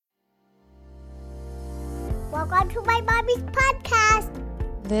Welcome to my mommy's podcast.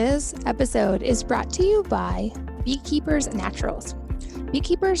 This episode is brought to you by Beekeepers Naturals.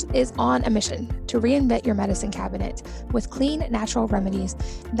 Beekeepers is on a mission to reinvent your medicine cabinet with clean, natural remedies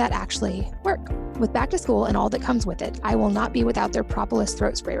that actually work. With back to school and all that comes with it, I will not be without their Propolis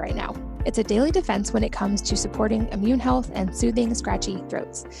throat spray right now. It's a daily defense when it comes to supporting immune health and soothing scratchy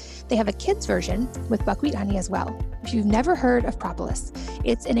throats. They have a kids version with buckwheat honey as well. If you've never heard of Propolis,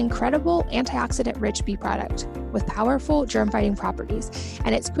 it's an incredible antioxidant-rich bee product with powerful germ-fighting properties,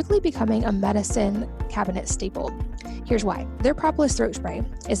 and it's quickly becoming a medicine cabinet staple. Here's why. Their Propolis throat spray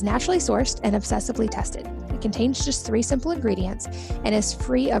is naturally sourced and obsessively tested. It contains just 3 simple ingredients and is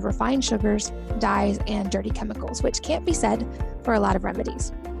free of refined sugars, dyes, and dirty chemicals, which can't be said for a lot of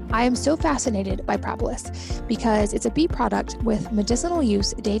remedies. I am so fascinated by Propolis because it's a bee product with medicinal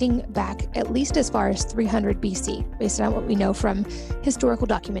use dating back at least as far as 300 BC, based on what we know from historical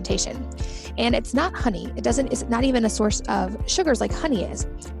documentation. And it's not honey. It's not even a source of sugars like honey is.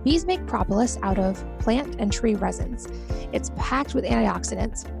 Bees make propolis out of plant and tree resins. It's packed with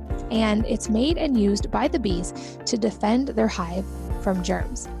antioxidants, and it's made and used by the bees to defend their hive from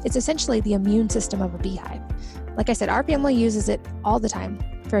germs. It's essentially the immune system of a beehive. Like I said, our family uses it all the time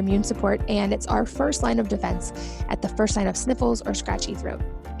for immune support, and it's our first line of defense at the first sign of sniffles or scratchy throat.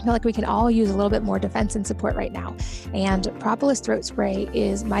 I feel like we can all use a little bit more defense and support right now, and Propolis throat spray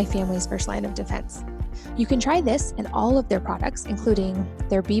is my family's first line of defense. You can try this and all of their products, including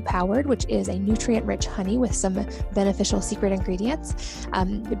their Bee Powered, which is a nutrient-rich honey with some beneficial secret ingredients,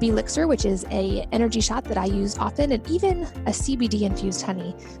 the Bee Elixir, which is an energy shot that I use often, and even a CBD-infused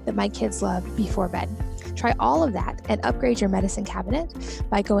honey that my kids love before bed. Try all of that and upgrade your medicine cabinet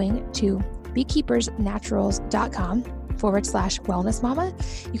by going to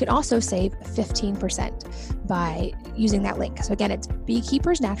beekeepersnaturals.com/wellnessmama. You can also save 15% by using that link. So again, it's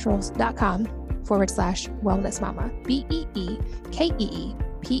beekeepersnaturals.com/wellnessmama,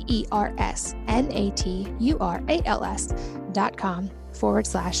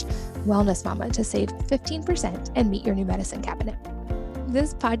 beekeepersnaturals.com/wellnessmama to save 15% and meet your new medicine cabinet.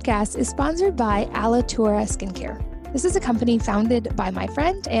 This podcast is sponsored by Alitura Skincare. This is a company founded by my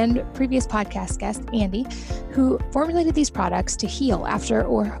friend and previous podcast guest, Andy, who formulated these products to heal after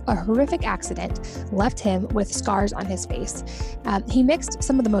a horrific accident left him with scars on his face. He mixed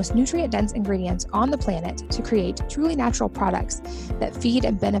some of the most nutrient-dense ingredients on the planet to create truly natural products that feed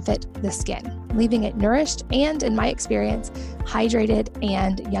and benefit the skin, leaving it nourished and, in my experience, hydrated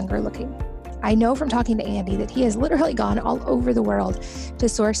and younger looking. I know from talking to Andy that he has literally gone all over the world to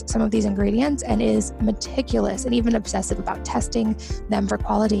source some of these ingredients and is meticulous and even obsessive about testing them for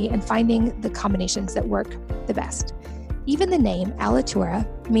quality and finding the combinations that work the best. Even the name Alitura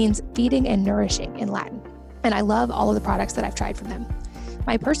means feeding and nourishing in Latin, and I love all of the products that I've tried from them.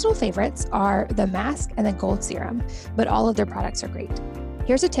 My personal favorites are the mask and the gold serum, but all of their products are great.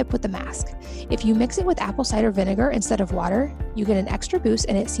 Here's a tip with the mask. If you mix it with apple cider vinegar instead of water, you get an extra boost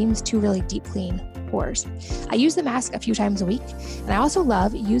and it seems to really deep clean pores. I use the mask a few times a week, and I also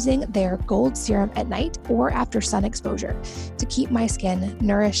love using their gold serum at night or after sun exposure to keep my skin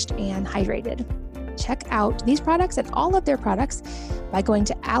nourished and hydrated. Check out these products and all of their products by going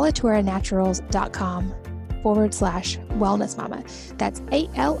to alituranaturals.com/wellnessmama. That's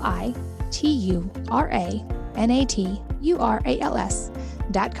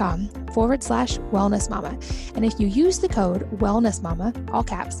ALITURANATURALS.com/wellnessmama. And if you use the code wellnessmama, all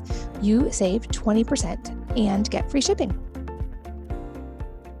caps, you save 20% and get free shipping.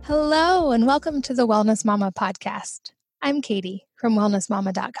 Hello, and welcome to the Wellness Mama podcast. I'm Katie from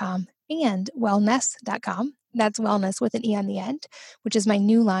wellnessmama.com and wellness.com. That's wellness with an E on the end, which is my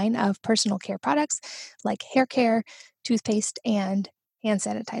new line of personal care products like hair care, toothpaste, and hand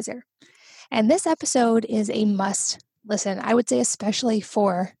sanitizer. And this episode is a must listen, I would say especially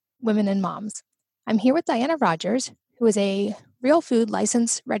for women and moms. I'm here with Diana Rodgers, who is a real food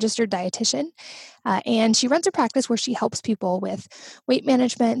licensed registered dietitian, and she runs a practice where she helps people with weight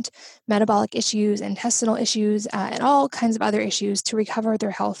management, metabolic issues, intestinal issues, and all kinds of other issues to recover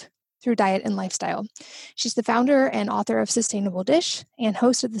their health through diet and lifestyle. She's the founder and author of Sustainable Dish and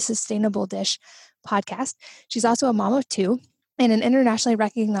host of the Sustainable Dish podcast. She's also a mom of 2 and an internationally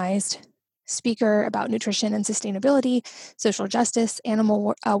recognized speaker about nutrition and sustainability, social justice,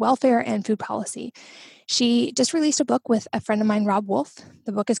 animal welfare, and food policy. She just released a book with a friend of mine, Rob Wolf.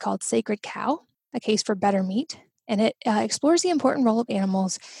 The book is called Sacred Cow, A Case for Better Meat, and it explores the important role of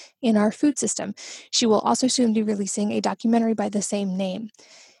animals in our food system. She will also soon be releasing a documentary by the same name.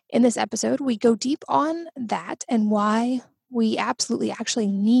 In this episode, we go deep on that and why we absolutely actually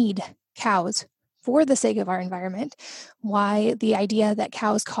need cows for the sake of our environment, why the idea that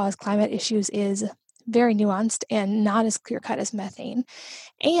cows cause climate issues is very nuanced and not as clear cut as methane.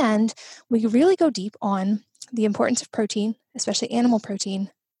 And we really go deep on the importance of protein, especially animal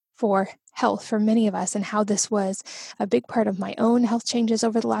protein, for health for many of us, and how this was a big part of my own health changes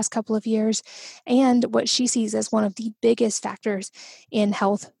over the last couple of years, and what she sees as one of the biggest factors in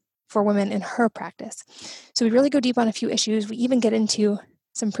health for women in her practice. So we really go deep on a few issues. We even get into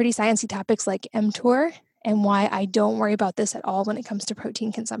some pretty sciencey topics like mTOR and why I don't worry about this at all when it comes to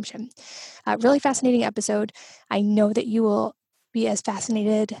protein consumption. Really fascinating episode. I know that you will be as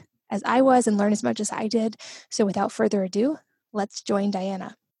fascinated as I was and learn as much as I did. So without further ado, let's join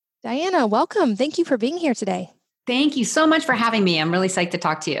Diana. Diana, welcome. Thank you for being here today. Thank you so much for having me. I'm really psyched to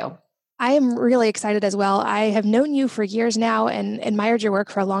talk to you. I am really excited as well. I have known you for years now and admired your work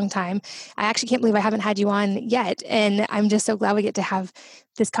for a long time. I actually can't believe I haven't had you on yet. And I'm just so glad we get to have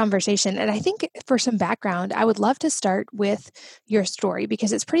this conversation. And I think for some background, I would love to start with your story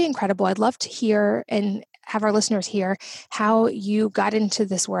because it's pretty incredible. I'd love to hear and have our listeners hear how you got into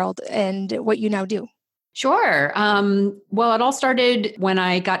this world and what you now do. Sure. Well, it all started when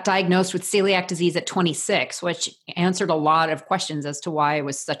I got diagnosed with celiac disease at 26, which answered a lot of questions as to why I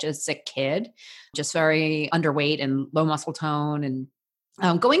was such a sick kid, just very underweight and low muscle tone.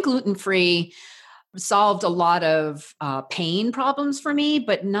 And going gluten-free solved a lot of pain problems for me,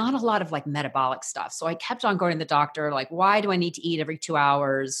 but not a lot of like metabolic stuff. So I kept on going to the doctor, like, why do I need to eat every 2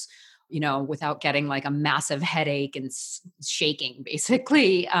 hours? Without getting like a massive headache and shaking,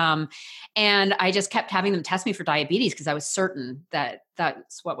 basically. And I just kept having them test me for diabetes because I was certain that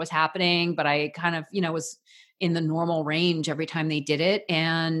that's what was happening. But I kind of, was in the normal range every time they did it.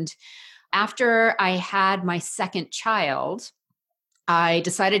 And after I had my second child, I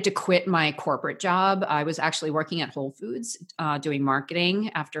decided to quit my corporate job. I was actually working at Whole Foods doing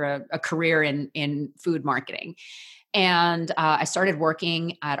marketing after a career in food marketing. And I started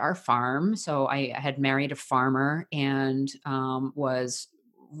working at our farm. So I had married a farmer and was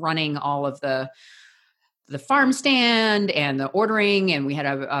running all of the farm stand and the ordering. And we had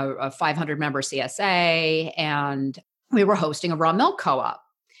a 500 member CSA, and we were hosting a raw milk co-op.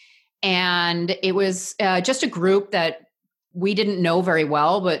 And it was just a group that we didn't know very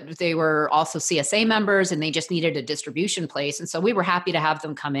well, but they were also CSA members and they just needed a distribution place. And so we were happy to have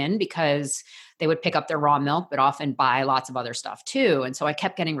them come in because they would pick up their raw milk, but often buy lots of other stuff too. And so I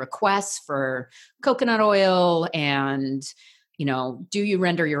kept getting requests for coconut oil and, do you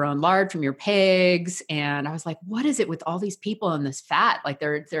render your own lard from your pigs? And I was like, what is it with all these people and this fat? Like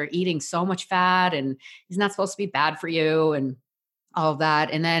they're eating so much fat and it's not supposed to be bad for you and all of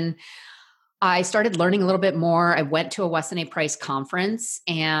that. And then I started learning a little bit more. I went to a Weston A. Price conference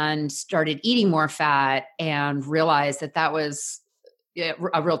and started eating more fat and realized that was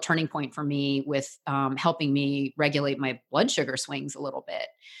a real turning point for me with helping me regulate my blood sugar swings a little bit.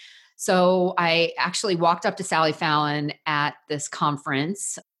 So I actually walked up to Sally Fallon at this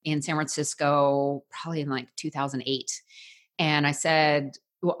conference in San Francisco, probably in like 2008. And I said,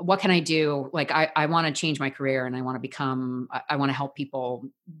 what can I do? Like, I want to change my career and I want to help people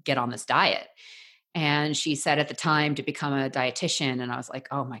get on this diet. And she said at the time to become a dietitian. And I was like,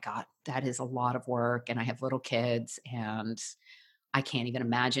 oh my God, that is a lot of work. And I have little kids and I can't even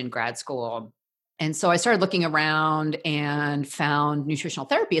imagine grad school. And so I started looking around and found Nutritional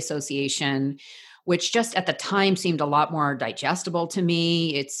Therapy Association, which just at the time seemed a lot more digestible to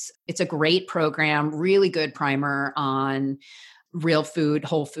me. It's a great program, really good primer on real food,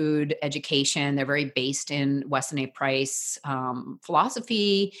 whole food education. They're very based in Weston A. Price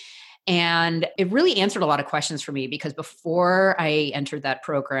philosophy. And it really answered a lot of questions for me because before I entered that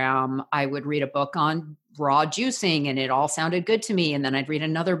program, I would read a book on raw juicing and it all sounded good to me. And then I'd read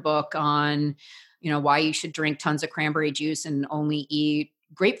another book on, why you should drink tons of cranberry juice and only eat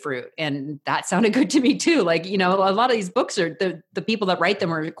grapefruit. And that sounded good to me too. Like, a lot of these books are the people that write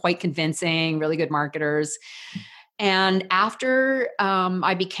them are quite convincing, really good marketers. And after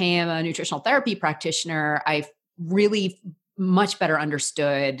I became a nutritional therapy practitioner, I really much better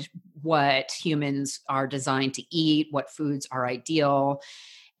understood what humans are designed to eat, what foods are ideal.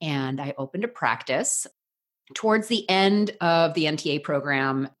 And I opened a practice. Towards the end of the NTA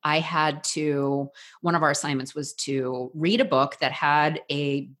program, one of our assignments was to read a book that had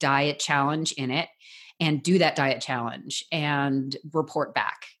a diet challenge in it and do that diet challenge and report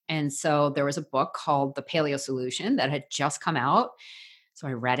back. And so there was a book called The Paleo Solution that had just come out. So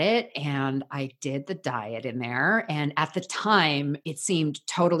I read it and I did the diet in there. And at the time, it seemed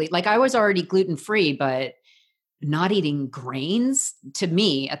totally like I was already gluten-free, but not eating grains to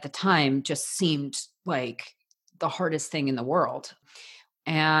me at the time just seemed like the hardest thing in the world.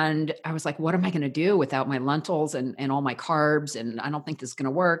 And I was like, what am I going to do without my lentils and all my carbs? And I don't think this is going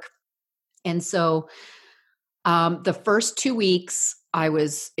to work. And so the first 2 weeks, I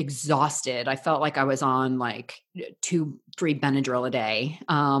was exhausted. I felt like I was on like 2, 3 Benadryl a day.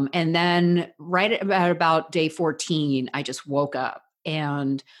 And then right at about day 14, I just woke up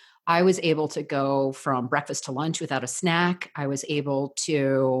and I was able to go from breakfast to lunch without a snack. I was able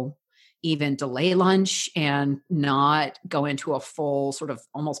to even delay lunch and not go into a full sort of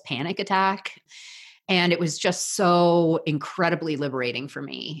almost panic attack. And it was just so incredibly liberating for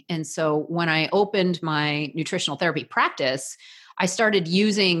me. And so when I opened my nutritional therapy practice, I started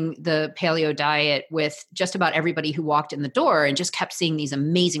using the paleo diet with just about everybody who walked in the door and just kept seeing these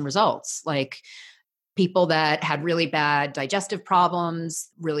amazing results. Like people that had really bad digestive problems,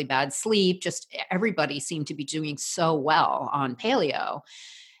 really bad sleep, just everybody seemed to be doing so well on paleo.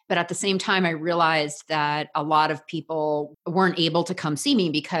 But at the same time, I realized that a lot of people weren't able to come see me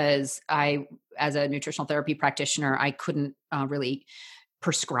because as a nutritional therapy practitioner, I couldn't really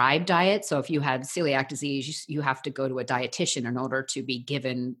prescribe diet. So if you had celiac disease, you have to go to a dietitian in order to be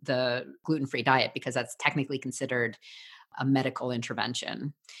given the gluten-free diet because that's technically considered a medical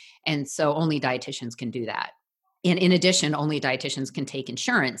intervention. And so only dietitians can do that. And in addition, only dietitians can take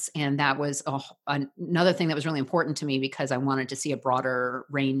insurance. And that was another thing that was really important to me because I wanted to see a broader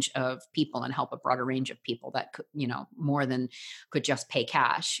range of people and help a broader range of people that could, more than could just pay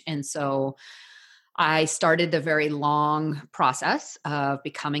cash. And so I started the very long process of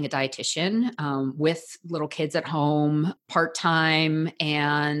becoming a dietitian with little kids at home, part-time,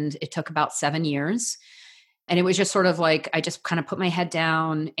 and it took about 7 years. And it was just sort of like, I just kind of put my head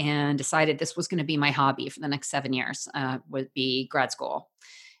down and decided this was going to be my hobby for the next 7 years, would be grad school.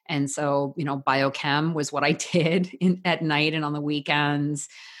 And so, biochem was what I did at night and on the weekends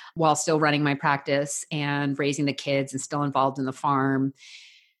while still running my practice and raising the kids and still involved in the farm.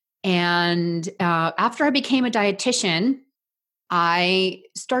 And after I became a dietitian, I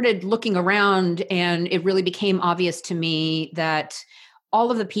started looking around and it really became obvious to me that all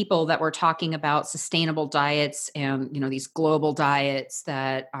of the people that were talking about sustainable diets and, these global diets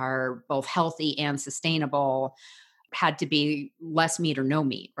that are both healthy and sustainable had to be less meat or no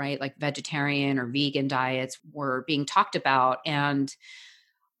meat, right? Like vegetarian or vegan diets were being talked about. And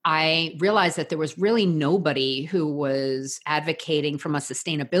I realized that there was really nobody who was advocating from a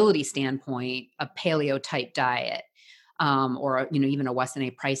sustainability standpoint, a paleo type diet. Or even a Weston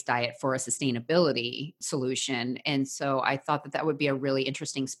A. Price diet for a sustainability solution. And so I thought that would be a really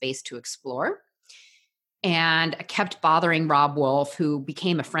interesting space to explore. And I kept bothering Rob Wolf, who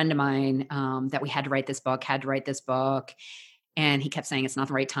became a friend of mine, that we had to write this book. And he kept saying it's not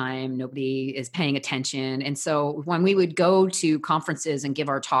the right time. Nobody is paying attention. And so when we would go to conferences and give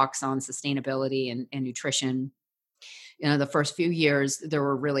our talks on sustainability and nutrition, the first few years, there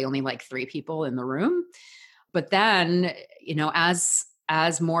were really only like 3 people in the room. But then,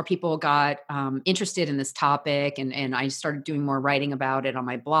 as more people got interested in this topic and I started doing more writing about it on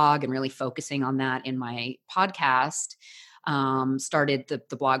my blog and really focusing on that in my podcast, started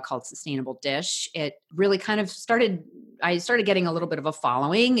the blog called Sustainable Dish. It really kind of I started getting a little bit of a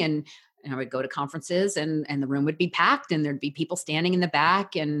following and I would go to conferences and the room would be packed and there'd be people standing in the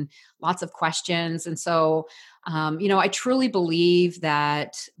back and lots of questions. And so, I truly believe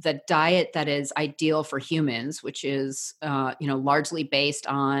that the diet that is ideal for humans, which is, largely based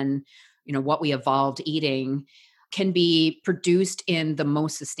on, what we evolved eating, can be produced in the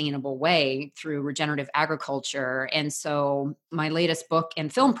most sustainable way through regenerative agriculture. And so my latest book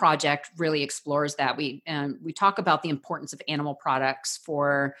and film project really explores that. We talk about the importance of animal products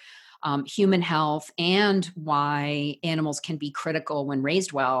for human health and why animals can be critical when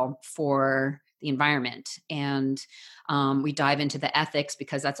raised well for the environment. And we dive into the ethics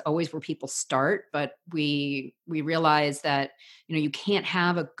because that's always where people start. But we realize that, you can't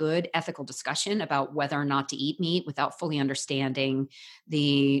have a good ethical discussion about whether or not to eat meat without fully understanding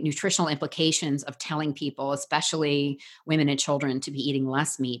the nutritional implications of telling people, especially women and children, to be eating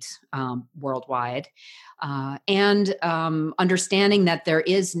less meat worldwide. And understanding that there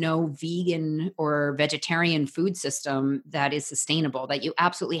is no vegan or vegetarian food system that is sustainable, that you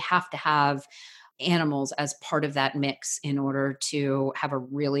absolutely have to have animals as part of that mix in order to have a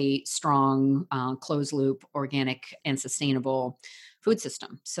really strong closed loop, organic and sustainable food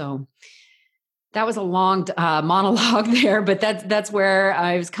system. So that was a long monologue there, but that's where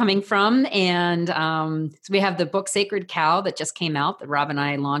I was coming from. And so we have the book Sacred Cow that just came out that Rob and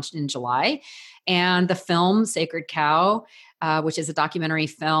I launched in July, and the film Sacred Cow, which is a documentary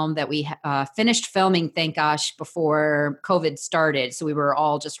film that we finished filming, thank gosh, before COVID started. So we were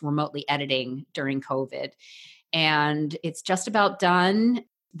all just remotely editing during COVID. And it's just about done.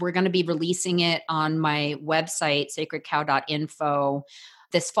 We're going to be releasing it on my website, sacredcow.info,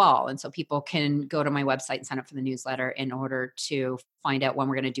 this fall. And so people can go to my website and sign up for the newsletter in order to find out when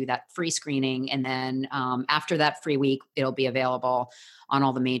we're going to do that free screening. And then after that free week, it'll be available on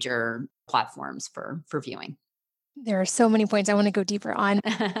all the major platforms for viewing. There are so many points I want to go deeper on.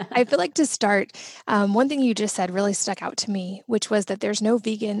 I feel like to start, one thing you just said really stuck out to me, which was that there's no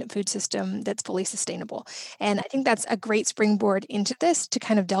vegan food system that's fully sustainable. And I think that's a great springboard into this to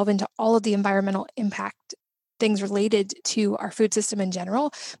kind of delve into all of the environmental impact things related to our food system in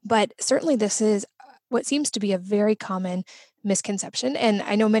general. But certainly this is what seems to be a very common misconception. And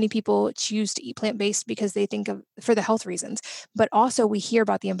I know many people choose to eat plant-based because they think of for the health reasons, but also we hear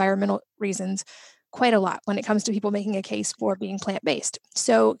about the environmental reasons quite a lot when it comes to people making a case for being plant-based.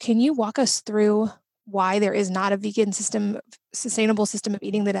 So can you walk us through why there is not a vegan system, sustainable system of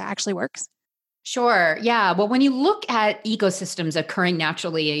eating that actually works? Sure. Yeah. Well, when you look at ecosystems occurring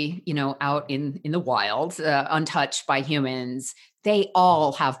naturally, out in the wild, untouched by humans, they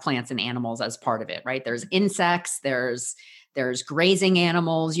all have plants and animals as part of it, right? There's insects, there's grazing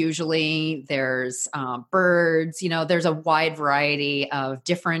animals, usually there's birds, there's a wide variety of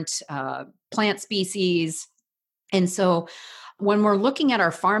different plant species. And so when we're looking at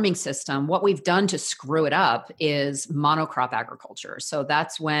our farming system, what we've done to screw it up is monocrop agriculture. So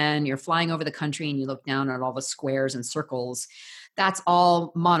that's when you're flying over the country and you look down at all the squares and circles. That's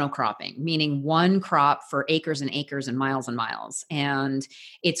all monocropping, meaning one crop for acres and acres and miles and miles. And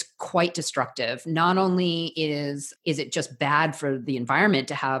it's quite destructive. Not only is it just bad for the environment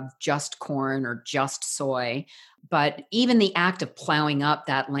to have just corn or just soy, but even the act of plowing up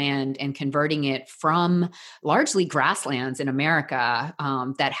that land and converting it from largely grasslands in America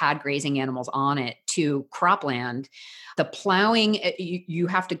that had grazing animals on it to cropland, the plowing, you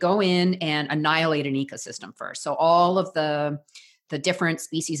have to go in and annihilate an ecosystem first. So all of the different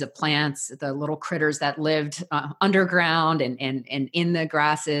species of plants, the little critters that lived underground and in the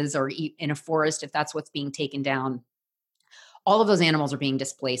grasses or in a forest, if that's what's being taken down, all of those animals are being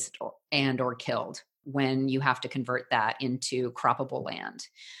displaced or killed when you have to convert that into croppable land.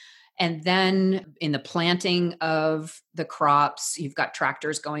 And then in the planting of the crops, you've got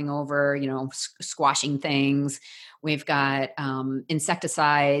tractors going over, squashing things. We've got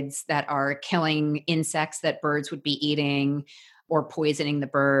insecticides that are killing insects that birds would be eating or poisoning the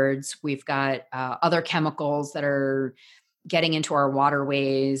birds. We've got other chemicals that are getting into our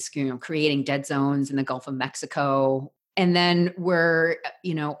waterways, creating dead zones in the Gulf of Mexico. And then we're,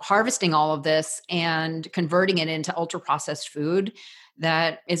 harvesting all of this and converting it into ultra processed food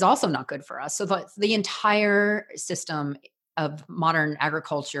that is also not good for us. So the entire system of modern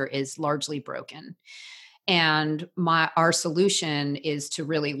agriculture is largely broken. And our solution is to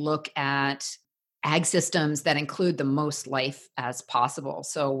really look at ag systems that include the most life as possible.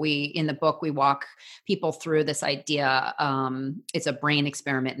 So in the book, we walk people through this idea. It's a brain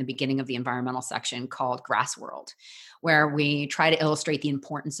experiment in the beginning of the environmental section called Grass World, where we try to illustrate the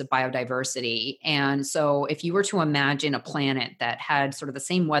importance of biodiversity. And so if you were to imagine a planet that had sort of the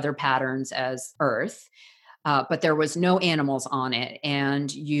same weather patterns as Earth, but there was no animals on it and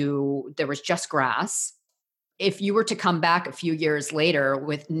there was just grass. If you were to come back a few years later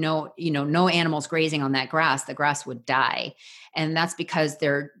with no animals grazing on that grass, the grass would die. And that's because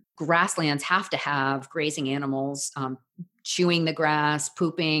their grasslands have to have grazing animals chewing the grass,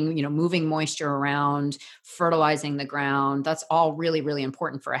 pooping, moving moisture around, fertilizing the ground. That's all really, really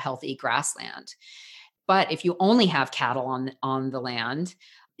important for a healthy grassland. But if you only have cattle on the land,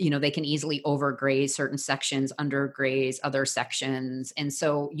 they can easily overgraze certain sections, undergraze other sections. And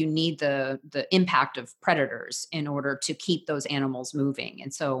so you need the impact of predators in order to keep those animals moving.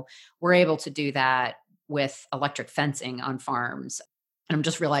 And so we're able to do that with electric fencing on farms. And I'm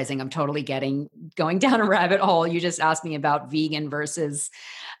just realizing I'm totally going down a rabbit hole. You just asked me about vegan versus,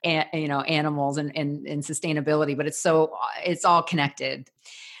 animals and sustainability, but it's all connected.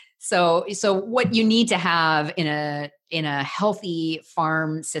 So what you need to have in a healthy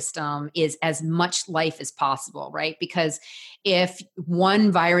farm system is as much life as possible, right? Because if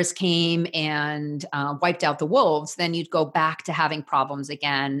one virus came and wiped out the wolves, then you'd go back to having problems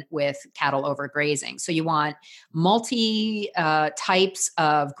again with cattle overgrazing. So you want multi types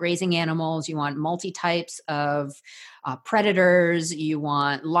of grazing animals. You want multi types of predators. You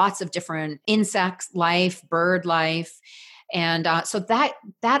want lots of different insect life, bird life. And so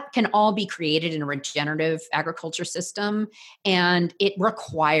that can all be created in a regenerative agriculture system, and it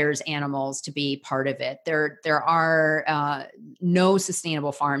requires animals to be part of it. There are no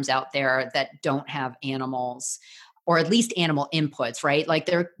sustainable farms out there that don't have animals, or at least animal inputs, right? Like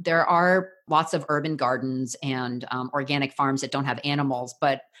there are lots of urban gardens and organic farms that don't have animals,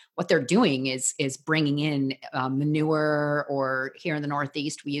 but what they're doing is bringing in manure, or here in the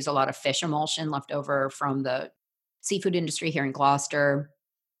Northeast, we use a lot of fish emulsion left over from the seafood industry here in Gloucester.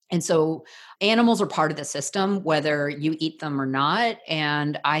 And so animals are part of the system, whether you eat them or not.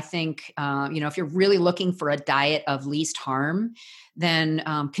 And I think, if you're really looking for a diet of least harm, then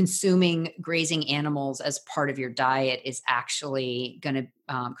consuming grazing animals as part of your diet is actually going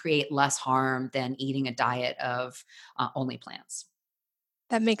to create less harm than eating a diet of only plants.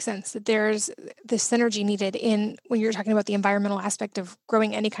 That makes sense, that there's the synergy needed in when you're talking about the environmental aspect of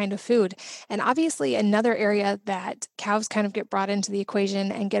growing any kind of food. And obviously, another area that cows kind of get brought into the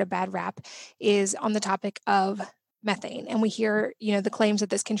equation and get a bad rap is on the topic of methane. And we hear, the claims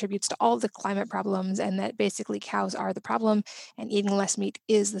that this contributes to all the climate problems and that basically cows are the problem and eating less meat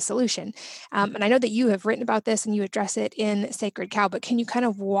is the solution. And I know that you have written about this and you address it in Sacred Cow, but can you kind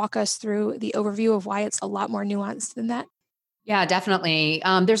of walk us through the overview of why it's a lot more nuanced than that? Yeah, definitely.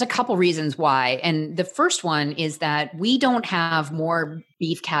 There's a couple reasons why. And the first one is that we don't have more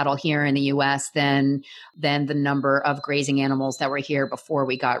beef cattle here in the US than the number of grazing animals that were here before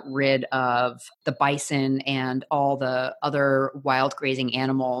we got rid of the bison and all the other wild grazing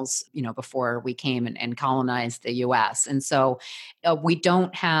animals, before we came and colonized the US. And so we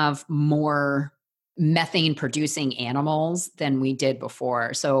don't have more methane producing animals than we did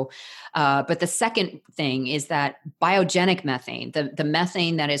before. So, but the second thing is that biogenic methane, the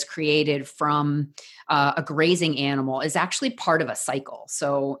methane that is created from a grazing animal, is actually part of a cycle.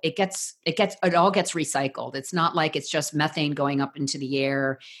 So it all gets recycled. It's not like it's just methane going up into the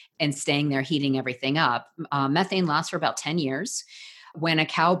air and staying there heating everything up. Methane lasts for about 10 years. When a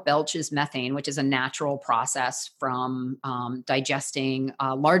cow belches methane, which is a natural process from digesting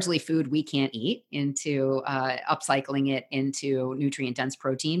largely food we can't eat, into upcycling it into nutrient-dense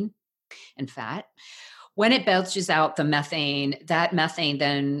protein and fat. When it belches out the methane, that methane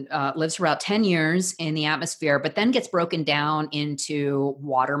then lives for about 10 years in the atmosphere, but then gets broken down into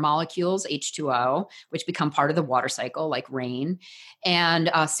water molecules, H2O, which become part of the water cycle, like rain, and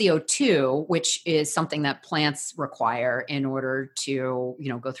CO2, which is something that plants require in order to,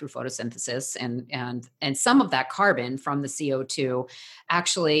 go through photosynthesis. And some of that carbon from the CO2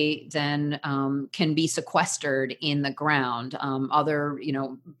 actually then can be sequestered in the ground. Other,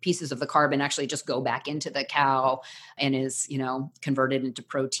 pieces of the carbon actually just go back into the cow and is, converted into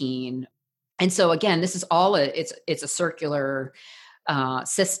protein. And so again, this is all it's a circular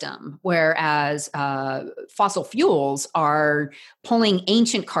system, whereas fossil fuels are pulling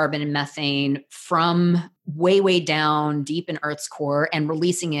ancient carbon and methane from way down deep in Earth's core and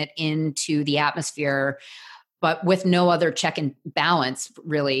releasing it into the atmosphere, but with no other check and balance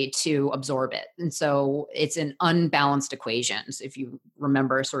really to absorb it. And so it's an unbalanced equation. So if you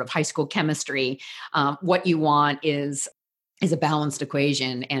remember sort of high school chemistry, what you want is a balanced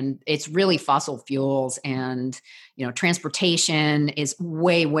equation. And it's really fossil fuels, and transportation is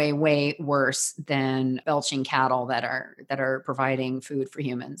way worse than belching cattle that are providing food for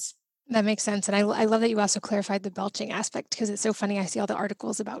humans. That makes sense. And I love that you also clarified the belching aspect, because it's so funny. I see all the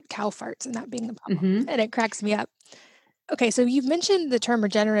articles about cow farts and that being the problem, and it cracks me up. Okay, so you've mentioned the term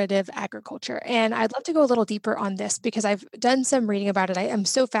regenerative agriculture, and I'd love to go a little deeper on this because I've done some reading about it. I am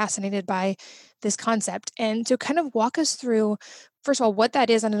so fascinated by this concept. And so kind of walk us through, first of all, what that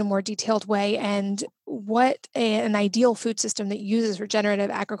is in a more detailed way, and what an ideal food system that uses regenerative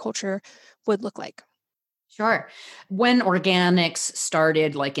agriculture would look like. Sure. When organics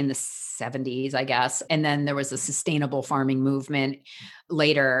started, like in the 70s, I guess, and then there was a sustainable farming movement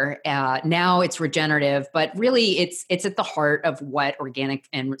later. Now it's regenerative, but really it's at the heart of what organic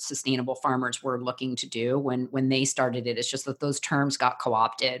and sustainable farmers were looking to do when they started it. It's just that those terms got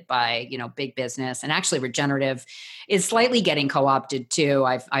co-opted by big business, and actually regenerative is slightly getting co-opted too.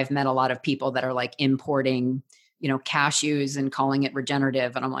 I've met a lot of people that are like importing cashews and calling it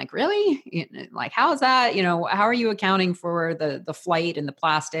regenerative. And I'm like, really? Like, how is that? How are you accounting for the flight and the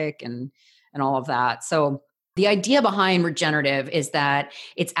plastic and all of that? So the idea behind regenerative is that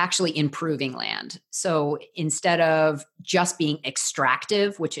it's actually improving land. So instead of just being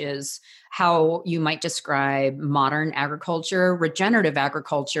extractive, which is how you might describe modern agriculture, regenerative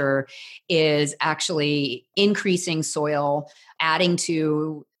agriculture is actually increasing soil, adding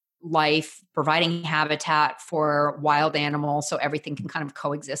to life, providing habitat for wild animals so everything can kind of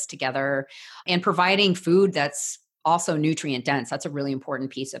coexist together, and providing food that's also nutrient dense. That's a really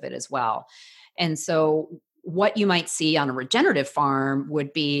important piece of it as well. And so what you might see on a regenerative farm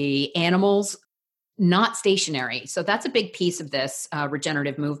would be animals not stationary. So that's a big piece of this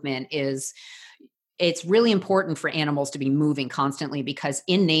regenerative movement. Is it's really important for animals to be moving constantly, because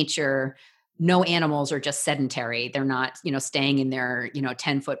in nature, no animals are just sedentary. They're not, staying in their,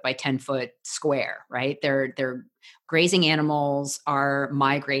 10 foot by 10 foot square, right? They're grazing animals are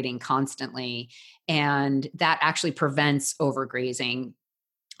migrating constantly. And that actually prevents overgrazing,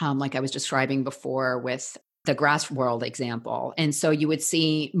 like I was describing before with the grass world example. And so you would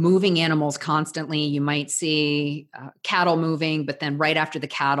see moving animals constantly. You might see cattle moving, but then right after the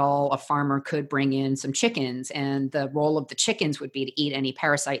cattle, a farmer could bring in some chickens. And the role of the chickens would be to eat any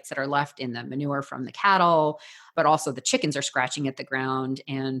parasites that are left in the manure from the cattle. But also the chickens are scratching at the ground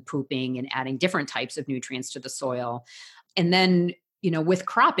and pooping and adding different types of nutrients to the soil. And then with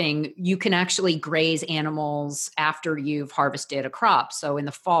cropping, you can actually graze animals after you've harvested a crop. So in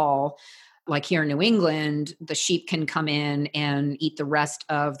the fall, like here in New England, the sheep can come in and eat the rest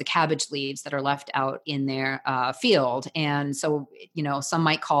of the cabbage leaves that are left out in their field. And so, some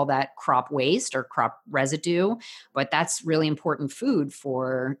might call that crop waste or crop residue, but that's really important food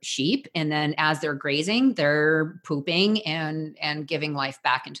for sheep. And then as they're grazing, they're pooping and giving life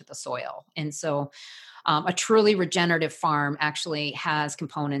back into the soil. And so a truly regenerative farm actually has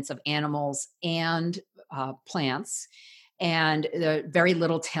components of animals and plants, and very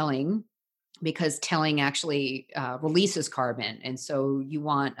little tilling, because tilling actually releases carbon. And so you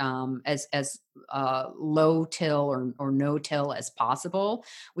want as low till or no till as possible,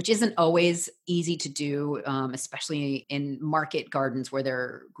 which isn't always easy to do, especially in market gardens where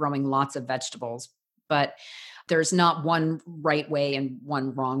they're growing lots of vegetables. But there's not one right way and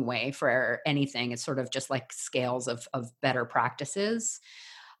one wrong way for anything. It's sort of just like scales of better practices.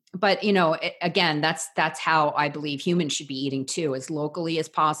 But, again, that's how I believe humans should be eating too, as locally as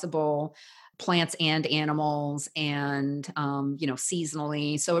possible, plants and animals, and,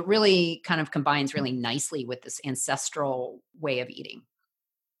 seasonally. So it really kind of combines really nicely with this ancestral way of eating.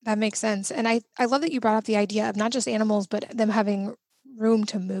 That makes sense. And I love that you brought up the idea of not just animals, but them having room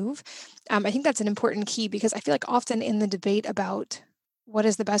to move. I think that's an important key, because I feel like often in the debate about what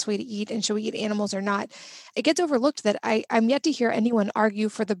is the best way to eat and should we eat animals or not, it gets overlooked that I'm yet to hear anyone argue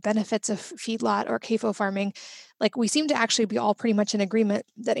for the benefits of feedlot or CAFO farming. Like, we seem to actually be all pretty much in agreement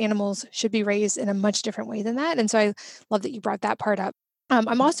that animals should be raised in a much different way than that. And so I love that you brought that part up.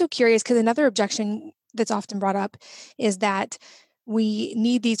 I'm also curious, because another objection that's often brought up is that we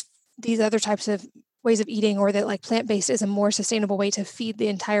need these other types of ways of eating, or that like plant-based is a more sustainable way to feed the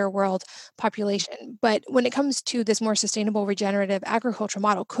entire world population. But when it comes to this more sustainable regenerative agriculture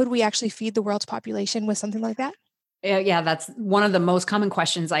model, could we actually feed the world's population with something like that? Yeah, that's one of the most common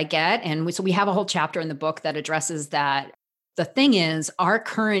questions I get. And so we have a whole chapter in the book that addresses that. The thing is, our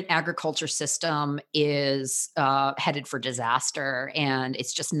current agriculture system is headed for disaster, and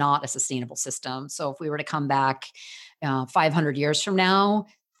it's just not a sustainable system. So if we were to come back 500 years from now,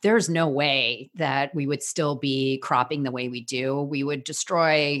 there's no way that we would still be cropping the way we do. We would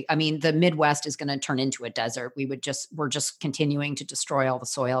destroy, the Midwest is going to turn into a desert. We're just continuing to destroy all the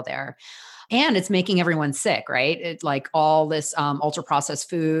soil there. And it's making everyone sick, right? It's like all this ultra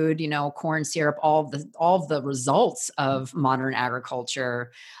processed food, corn syrup, all of the results of modern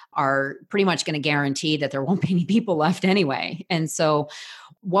agriculture are pretty much going to guarantee that there won't be any people left anyway. And so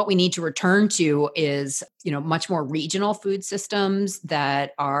what we need to return to is, much more regional food systems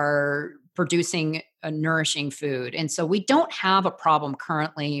that are producing a nourishing food. And so we don't have a problem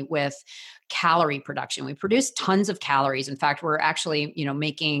currently with calorie production. We produce tons of calories. In fact, we're actually,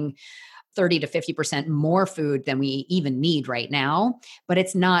 making 30 to 50% more food than we even need right now, but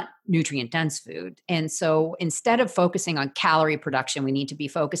it's not nutrient dense food. And so instead of focusing on calorie production, we need to be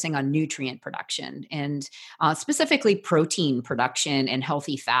focusing on nutrient production, and specifically protein production and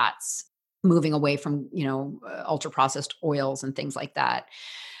healthy fats, moving away from, ultra processed oils and things like that.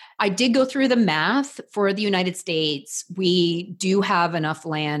 I did go through the math for the United States. We do have enough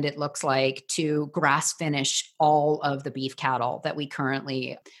land, it looks like, to grass finish all of the beef cattle that we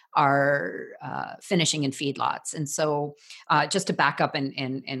currently are finishing in feedlots. And so just to back up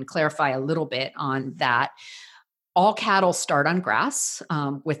and clarify a little bit on that, all cattle start on grass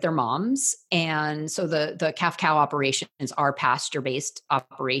with their moms. And so the calf-cow operations are pasture-based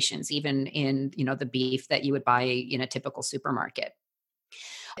operations, even in, the beef that you would buy in a typical supermarket.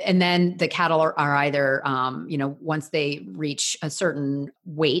 And then the cattle are either, once they reach a certain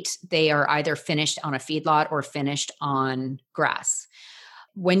weight, they are either finished on a feedlot or finished on grass.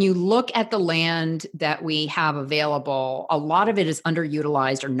 When you look at the land that we have available, a lot of it is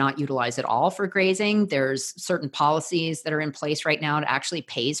underutilized or not utilized at all for grazing. There's certain policies that are in place right now that actually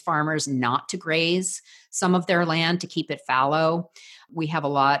pays farmers not to graze some of their land to keep it fallow. We have a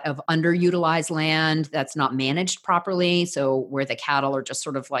lot of underutilized land that's not managed properly. So where the cattle are just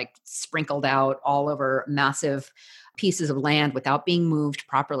sort of like sprinkled out all over massive pieces of land without being moved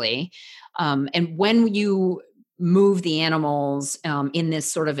properly. And when you move the animals in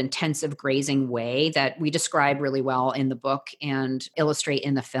this sort of intensive grazing way that we describe really well in the book and illustrate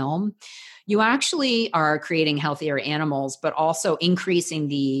in the film, you actually are creating healthier animals, but also increasing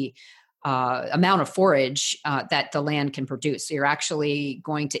the amount of forage that the land can produce. So you're actually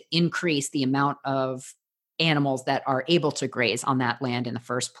going to increase the amount of animals that are able to graze on that land in the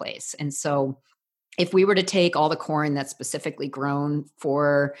first place. And so if we were to take all the corn that's specifically grown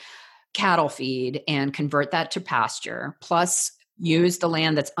for cattle feed and convert that to pasture, plus use the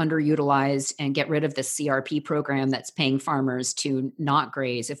land that's underutilized and get rid of the CRP program that's paying farmers to not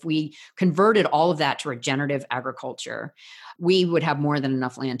graze. If we converted all of that to regenerative agriculture, we would have more than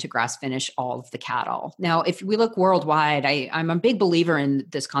enough land to grass finish all of the cattle. Now, if we look worldwide, I'm a big believer in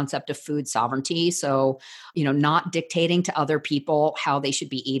this concept of food sovereignty. So, not dictating to other people how they should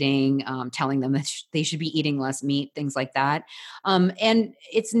be eating, telling them that they should be eating less meat, things like that. And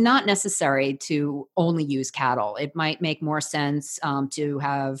it's not necessary to only use cattle. It might make more sense to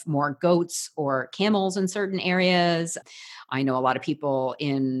have more goats or camels in certain areas. I know a lot of people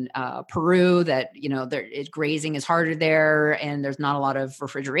in Peru that, grazing is harder there and there's not a lot of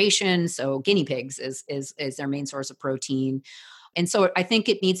refrigeration. So guinea pigs is their main source of protein. And so I think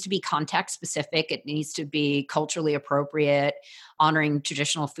it needs to be context specific. It needs to be culturally appropriate, honoring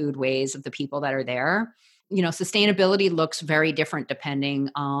traditional food ways of the people that are there. Sustainability looks very different depending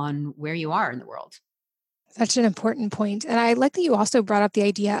on where you are in the world. Such an important point. And I like that you also brought up the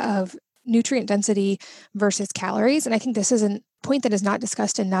idea of nutrient density versus calories. And I think this is a point that is not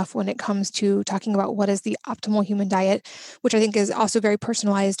discussed enough when it comes to talking about what is the optimal human diet, which I think is also very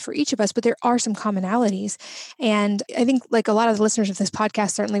personalized for each of us, but there are some commonalities. And I think like a lot of the listeners of this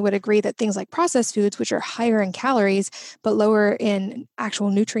podcast certainly would agree that things like processed foods, which are higher in calories, but lower in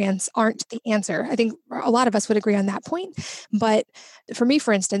actual nutrients, aren't the answer. I think a lot of us would agree on that point. But for me,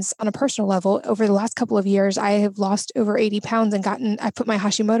 for instance, on a personal level, over the last couple of years, I have lost over 80 pounds and I put my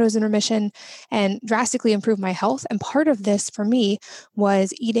Hashimoto's in remission and drastically improved my health. And part of this for me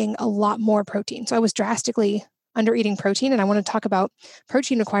was eating a lot more protein. So I was drastically under eating protein, and I want to talk about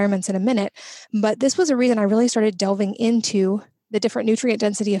protein requirements in a minute. But this was a reason I really started delving into the different nutrient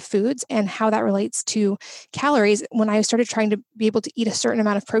density of foods and how that relates to calories when I started trying to be able to eat a certain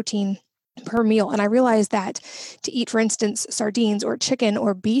amount of protein per meal. And I realized that to eat, for instance, sardines or chicken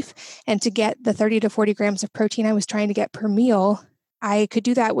or beef, and to get the 30 to 40 grams of protein I was trying to get per meal, I could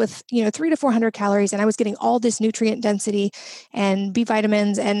do that with, 300 to 400 calories, and I was getting all this nutrient density and B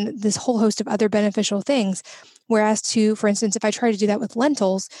vitamins and this whole host of other beneficial things. Whereas for instance, if I try to do that with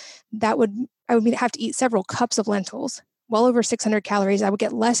lentils, I would have to eat several cups of lentils, well over 600 calories. I would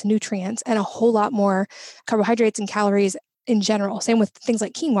get less nutrients and a whole lot more carbohydrates and calories in general. Same with things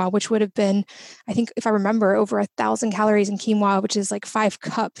like quinoa, which would have been, I think, if I remember, over 1,000 calories in quinoa, which is like 5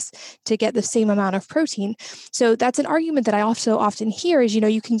 cups to get the same amount of protein. So that's an argument that I also often hear is,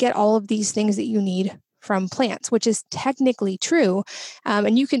 you can get all of these things that you need from plants, which is technically true.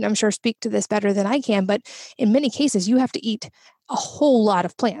 And you can, I'm sure, speak to this better than I can, but in many cases, you have to eat a whole lot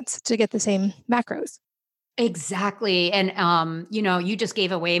of plants to get the same macros. Exactly. And, you just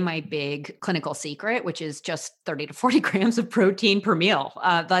gave away my big clinical secret, which is just 30 to 40 grams of protein per meal.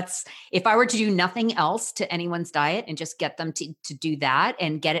 That's if I were to do nothing else to anyone's diet and just get them to do that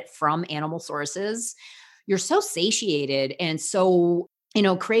and get it from animal sources, you're so satiated. And so,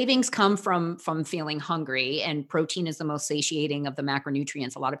 cravings come from feeling hungry, and protein is the most satiating of the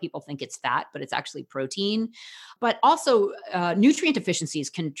macronutrients. A lot of people think it's fat, but it's actually protein. But also nutrient deficiencies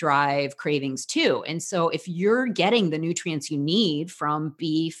can drive cravings too. And so if you're getting the nutrients you need from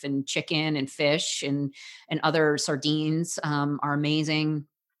beef and chicken and fish and other sardines are amazing,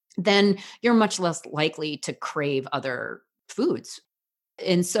 then you're much less likely to crave other foods.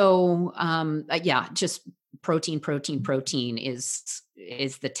 And so, just protein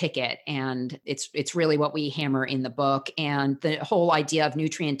is the ticket. And it's really what we hammer in the book, and the whole idea of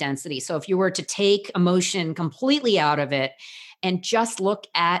nutrient density. So if you were to take emotion completely out of it and just look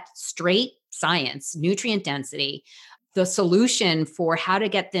at straight science, nutrient density, the solution for how to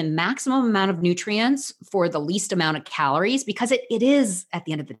get the maximum amount of nutrients for the least amount of calories, because it is at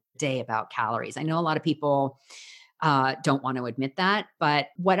the end of the day about calories. I know a lot of people don't want to admit that. But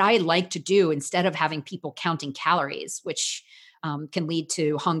what I like to do, instead of having people counting calories, which can lead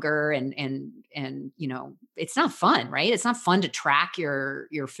to hunger and it's not fun, right? It's not fun to track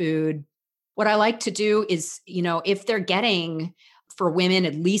your food. What I like to do is, if they're getting, for women,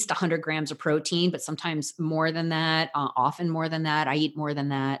 at least 100 grams of protein, but sometimes more than that, often more than that. I eat more than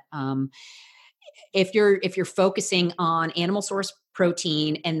that. If you're focusing on animal source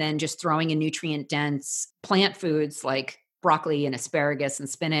protein and then just throwing in nutrient dense plant foods like broccoli and asparagus and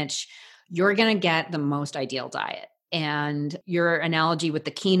spinach, you're going to get the most ideal diet. And your analogy with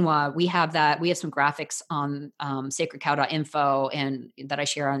the quinoa, we have some graphics on sacredcow.info and that I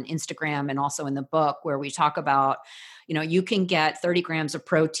share on Instagram and also in the book where we talk about, you can get 30 grams of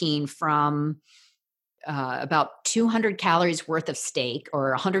protein from about 200 calories worth of steak or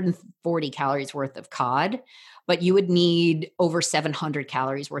 140 calories worth of cod, but you would need over 700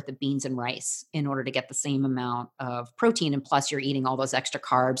 calories worth of beans and rice in order to get the same amount of protein. And plus you're eating all those extra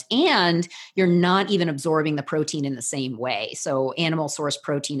carbs and you're not even absorbing the protein in the same way. So animal source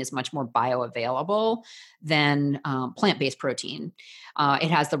protein is much more bioavailable than plant-based protein.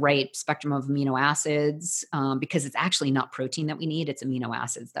 It has the right spectrum of amino acids because it's actually not protein that we need, it's amino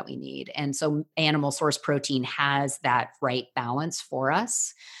acids that we need. And so animal source protein has that right balance for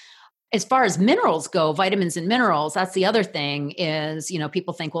us. As far as minerals go, vitamins and minerals, that's the other thing is,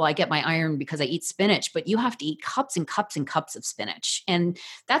 people think, well, I get my iron because I eat spinach, but you have to eat cups and cups and cups of spinach. And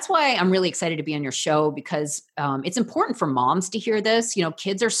that's why I'm really excited to be on your show because it's important for moms to hear this.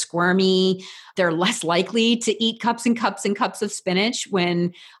 Kids are squirmy. They're less likely to eat cups and cups and cups of spinach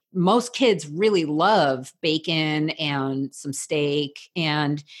when most kids really love bacon and some steak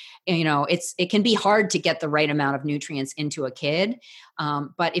and it can be hard to get the right amount of nutrients into a kid.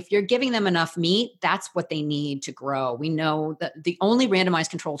 But if you're giving them enough meat, that's what they need to grow. We know that the only randomized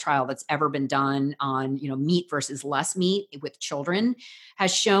control trial that's ever been done on, meat versus less meat with children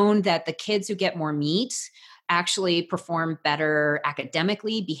has shown that the kids who get more meat actually perform better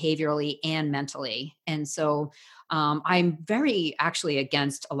academically, behaviorally, and mentally. And so I'm very actually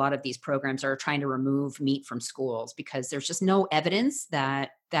against a lot of these programs that are trying to remove meat from schools because there's just no evidence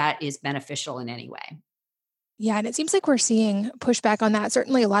that that is beneficial in any way. Yeah, and it seems like we're seeing pushback on that.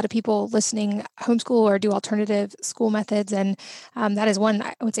 Certainly a lot of people listening homeschool or do alternative school methods. And that is one,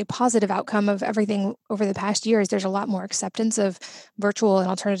 I would say, positive outcome of everything over the past year is there's a lot more acceptance of virtual and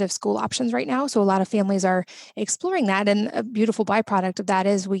alternative school options right now. So a lot of families are exploring that. And a beautiful byproduct of that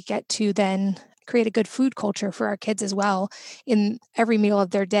is we get to then create a good food culture for our kids as well in every meal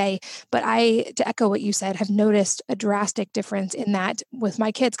of their day. But to echo what you said, have noticed a drastic difference in that with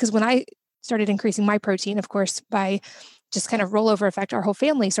my kids. Because when I started increasing my protein, of course, by just kind of rollover effect, our whole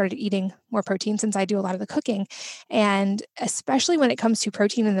family started eating more protein since I do a lot of the cooking. And especially when it comes to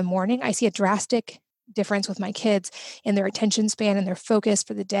protein in the morning, I see a drastic difference with my kids in their attention span and their focus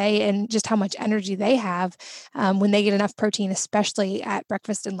for the day and just how much energy they have when they get enough protein, especially at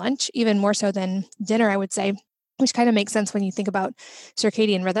breakfast and lunch, even more so than dinner, I would say, which kind of makes sense when you think about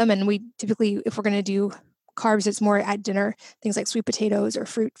circadian rhythm. And we typically, if we're going to do carbs, it's more at dinner, things like sweet potatoes or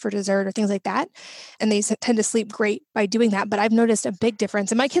fruit for dessert or things like that. And they tend to sleep great by doing that. But I've noticed a big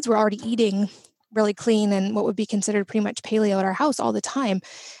difference. And my kids were already eating really clean and what would be considered pretty much paleo at our house all the time.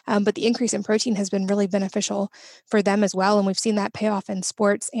 But the increase in protein has been really beneficial for them as well. And we've seen that pay off in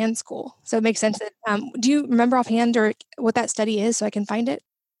sports and school. So it makes sense that, do you remember offhand or what that study is so I can find it?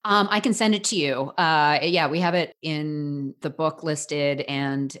 I can send it to you. Yeah, we have it in the book listed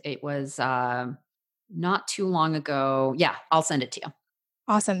and it was not too long ago. Yeah, I'll send it to you.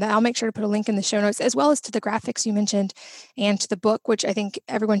 Awesome. I'll make sure to put a link in the show notes, as well as to the graphics you mentioned and to the book, which I think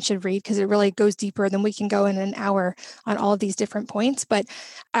everyone should read because it really goes deeper than we can go in an hour on all of these different points. But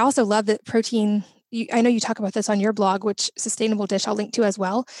I also love that protein. I know you talk about this on your blog, which Sustainable Dish I'll link to as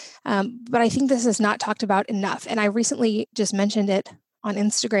well. But I think this is not talked about enough. And I recently just mentioned it on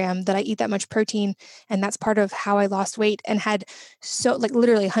Instagram that I eat that much protein. And that's part of how I lost weight and had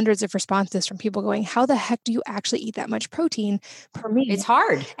literally hundreds of responses from people going, how the heck do you actually eat that much protein per meal? It's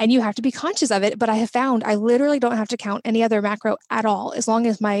hard. And you have to be conscious of it. But I have found I literally don't have to count any other macro at all, as long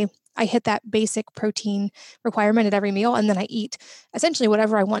as I hit that basic protein requirement at every meal. And then I eat essentially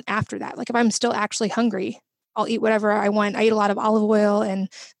whatever I want after that. Like if I'm still actually hungry, I'll eat whatever I want. I eat a lot of olive oil and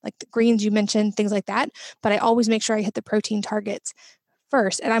like the greens you mentioned, things like that. But I always make sure I hit the protein targets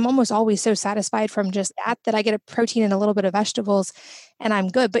first. And I'm almost always so satisfied from just that I get a protein and a little bit of vegetables and I'm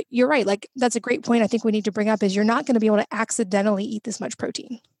good. But you're right. Like that's a great point I think we need to bring up is you're not going to be able to accidentally eat this much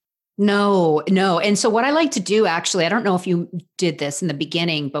protein. No. And so what I like to do actually, I don't know if you did this in the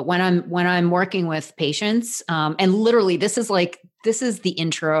beginning, but when I'm working with patients, and literally this is the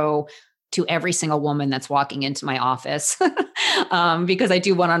intro to every single woman that's walking into my office because I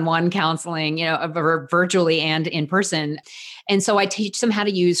do one-on-one counseling, virtually and in person. And so I teach them how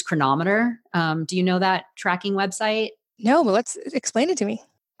to use Chronometer. Do you know that tracking website? No, but let's explain it to me.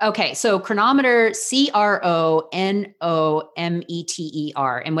 Okay. So Chronometer, Chronometer.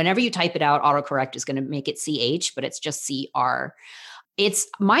 And whenever you type it out, autocorrect is going to make it CH, but it's just CR. It's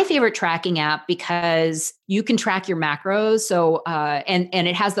my favorite tracking app because you can track your macros. So, and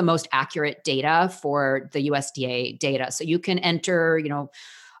it has the most accurate data for the USDA data. So you can enter,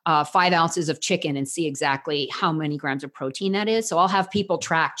 5 ounces of chicken and see exactly how many grams of protein that is. So I'll have people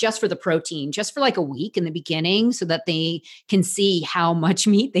track just for the protein, just for like a week in the beginning, so that they can see how much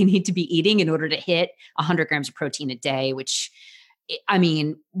meat they need to be eating in order to hit 100 grams of protein a day, which, I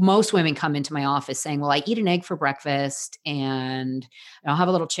mean, most women come into my office saying, well, I eat an egg for breakfast and I'll have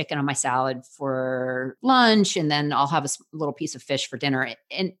a little chicken on my salad for lunch. And then I'll have a little piece of fish for dinner.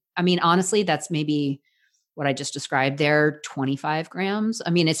 And I mean, honestly, that's maybe what I just described there, 25 grams. I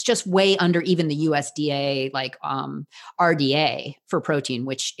mean, it's just way under even the USDA, like RDA for protein,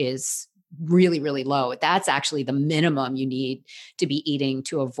 which is really, really low. That's actually the minimum you need to be eating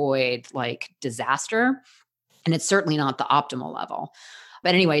to avoid like disaster. And it's certainly not the optimal level.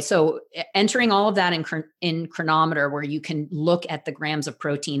 But anyway, so entering all of that in Chronometer, where you can look at the grams of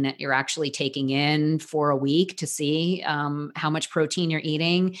protein that you're actually taking in for a week to see how much protein you're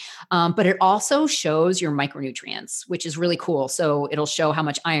eating. But it also shows your micronutrients, which is really cool. So it'll show how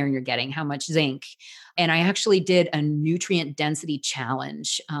much iron you're getting, how much zinc. And I actually did a nutrient density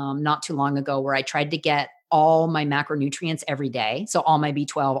challenge not too long ago where I tried to get all my macronutrients every day. So all my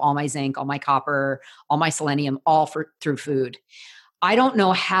B12, all my zinc, all my copper, all my selenium, all through food. I don't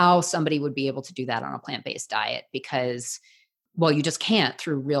know how somebody would be able to do that on a plant-based diet because, well, you just can't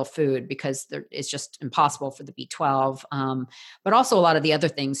through real food because it's just impossible for the B12. But also a lot of the other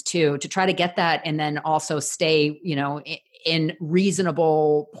things too, to try to get that and then also stay, in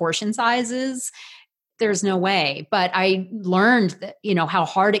reasonable portion sizes. There's no way. But I learned that, how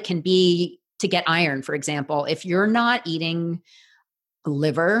hard it can be to get iron, for example. If you're not eating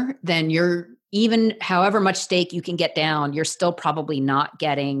liver, then you're, even however much steak you can get down, you're still probably not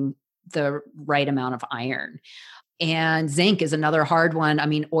getting the right amount of iron. And zinc is another hard one. I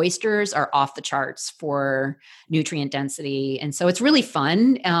mean, oysters are off the charts for nutrient density. And so it's really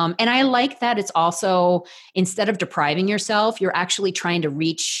fun. And I like that it's also, instead of depriving yourself, you're actually trying to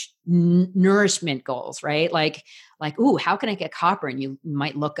reach nourishment goals, right? Like, ooh, how can I get copper? And you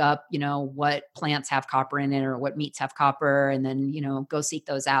might look up, what plants have copper in it or what meats have copper, and then, go seek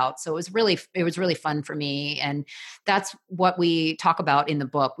those out. So it was really fun for me. And that's what we talk about in the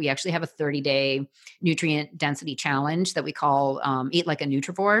book. We actually have a 30-day nutrient density challenge that we call Eat Like a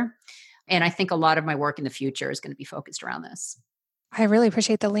Nutrivore. And I think a lot of my work in the future is going to be focused around this. I really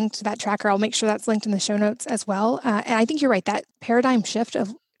appreciate the link to that tracker. I'll make sure that's linked in the show notes as well. And I think you're right, that paradigm shift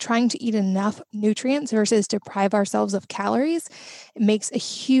of trying to eat enough nutrients versus deprive ourselves of calories, it makes a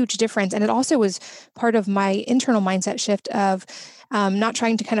huge difference. And it also was part of my internal mindset shift of not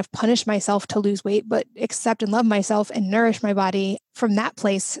trying to kind of punish myself to lose weight, but accept and love myself and nourish my body from that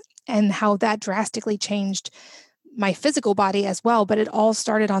place, and how that drastically changed my physical body as well. But it all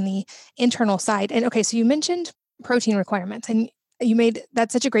started on the internal side. And okay, so you mentioned protein requirements, and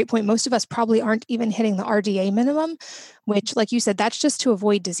that's such a great point. Most of us probably aren't even hitting the RDA minimum, which, like you said, that's just to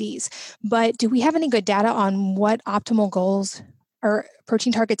avoid disease. But do we have any good data on what optimal goals or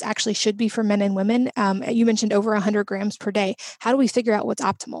protein targets actually should be for men and women? You mentioned over 100 grams per day. How do we figure out what's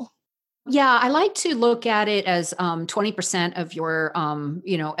optimal? Yeah, I like to look at it as 20% of your,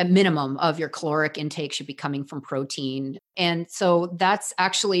 a minimum of your caloric intake should be coming from protein. And so that's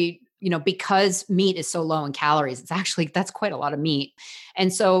actually, because meat is so low in calories, that's quite a lot of meat.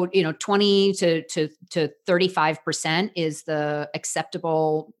 And so, 20 to 35% is the accepted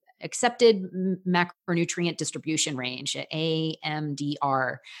macronutrient distribution range,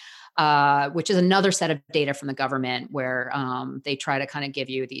 AMDR. Which is another set of data from the government where they try to kind of give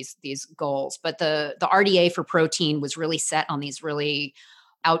you these goals. But the RDA for protein was really set on these really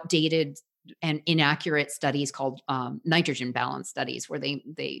outdated and inaccurate studies called nitrogen balance studies, where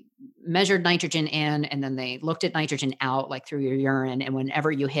they measured nitrogen in and then they looked at nitrogen out, like through your urine. And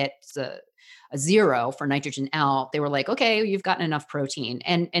whenever you hit a 0 for nitrogen out, they were like, okay, you've gotten enough protein.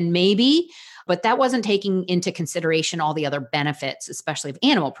 And maybe, but that wasn't taking into consideration all the other benefits, especially of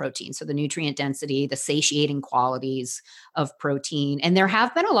animal protein. So the nutrient density, the satiating qualities of protein. And there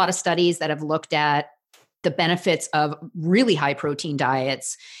have been a lot of studies that have looked at the benefits of really high protein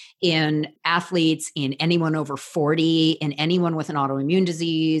diets in athletes, in anyone over 40, in anyone with an autoimmune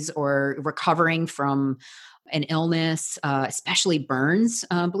disease or recovering from an illness, especially burns,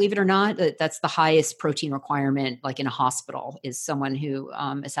 believe it or not. That's the highest protein requirement, like in a hospital, is someone who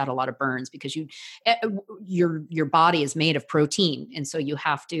has had a lot of burns, because your body is made of protein. And so you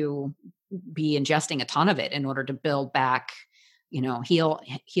have to be ingesting a ton of it in order to build back,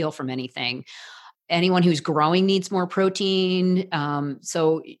 heal from anything. Anyone who's growing needs more protein.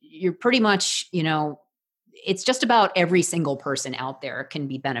 So you're pretty much, it's just about every single person out there can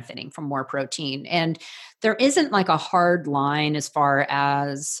be benefiting from more protein. And there isn't like a hard line as far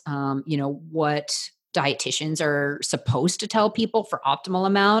as, what dietitians are supposed to tell people for optimal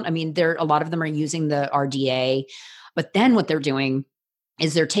amount. I mean, a lot of them are using the RDA, but then what they're doing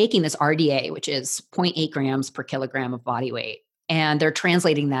is they're taking this RDA, which is 0.8 grams per kilogram of body weight, and they're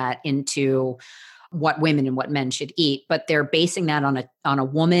translating that into what women and what men should eat, but they're basing that on a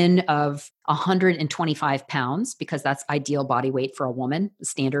woman of 125 pounds, because that's ideal body weight for a woman, a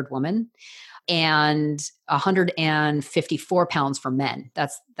standard woman, and 154 pounds for men.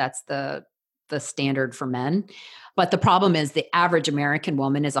 That's the standard for men. But the problem is the average American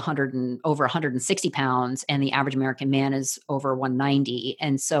woman is over 160 pounds, and the average American man is over 190.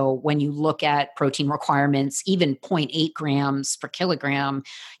 And so when you look at protein requirements, even 0.8 grams per kilogram,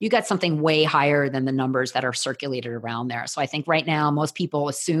 you got something way higher than the numbers that are circulated around there. So I think right now, most people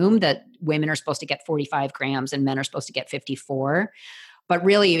assume that women are supposed to get 45 grams and men are supposed to get 54. But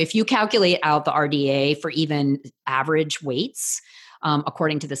really, if you calculate out the RDA for even average weights,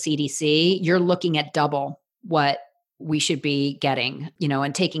 according to the CDC, you're looking at double what we should be getting,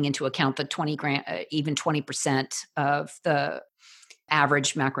 and taking into account the 20% of the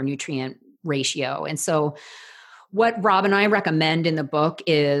average macronutrient ratio. And so what Rob and I recommend in the book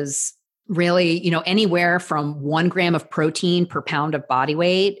is really, anywhere from 1 gram of protein per pound of body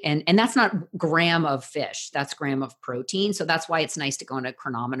weight. And that's not gram of fish, that's gram of protein. So that's why it's nice to go on a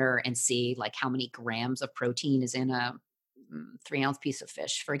chronometer and see like how many grams of protein is in a 3-ounce piece of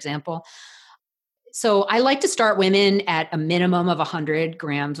fish, for example. So I like to start women at a minimum of 100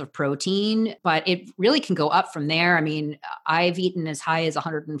 grams of protein, but it really can go up from there. I mean, I've eaten as high as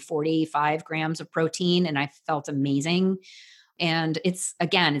 145 grams of protein, and I felt amazing. And it's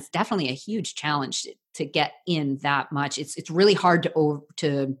definitely a huge challenge to get in that much. It's really hard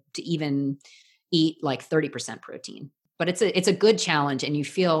to even eat like 30% protein, but it's a good challenge, and you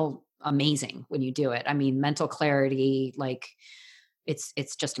feel amazing when you do it. I mean, mental clarity, like it's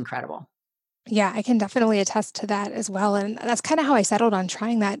just incredible. Yeah, I can definitely attest to that as well. And that's kind of how I settled on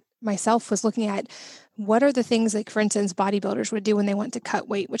trying that myself, was looking at what are the things like, for instance, bodybuilders would do when they want to cut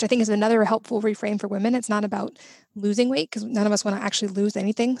weight, which I think is another helpful reframe for women. It's not about losing weight, because none of us want to actually lose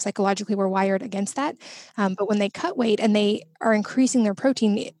anything. Psychologically, we're wired against that. But when they cut weight and they are increasing their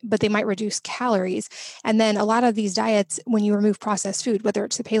protein, but they might reduce calories. And then a lot of these diets, when you remove processed food, whether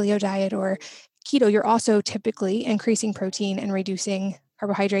it's the paleo diet or keto, you're also typically increasing protein and reducing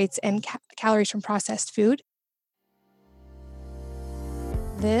carbohydrates and calories from processed food.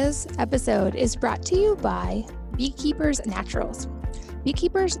 This episode is brought to you by Beekeepers Naturals.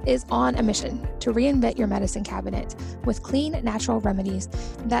 Beekeepers is on a mission to reinvent your medicine cabinet with clean, natural remedies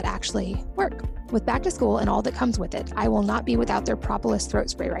that actually work. With back to school and all that comes with it, I will not be without their Propolis throat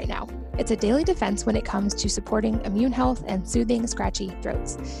spray right now. It's a daily defense when it comes to supporting immune health and soothing scratchy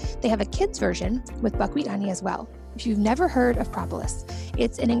throats. They have a kids version with buckwheat honey as well. If you've never heard of Propolis,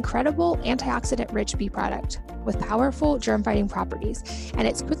 it's an incredible antioxidant-rich bee product with powerful germ-fighting properties, and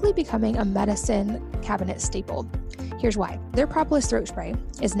it's quickly becoming a medicine cabinet staple. Here's why. Their Propolis throat spray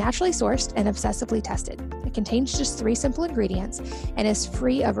is naturally sourced and obsessively tested. It contains just 3 simple ingredients and is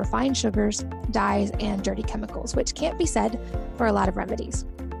free of refined sugars, dyes, and dirty chemicals, which can't be said for a lot of remedies.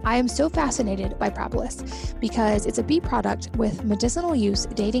 I am so fascinated by Propolis because it's a bee product with medicinal use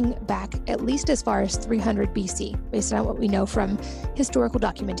dating back at least as far as 300 BC, based on what we know from historical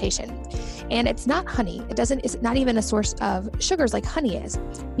documentation. And it's not honey. It's not even a source of sugars like honey is.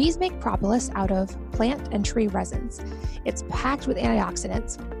 Bees make propolis out of plant and tree resins. It's packed with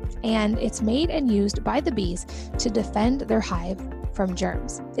antioxidants, and it's made and used by the bees to defend their hive from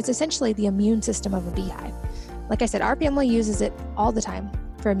germs. It's essentially the immune system of a beehive. Like I said, our family uses it all the time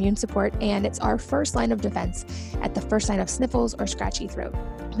for immune support, and it's our first line of defense at the first sign of sniffles or scratchy throat.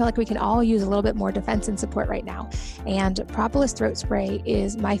 I feel like we can all use a little bit more defense and support right now, and Propolis throat spray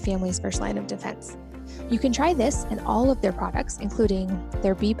is my family's first line of defense. You can try this and all of their products, including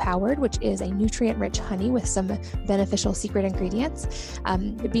their Bee Powered, which is a nutrient-rich honey with some beneficial secret ingredients,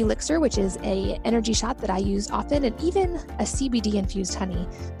 the Bee Elixir, which is an energy shot that I use often, and even a CBD-infused honey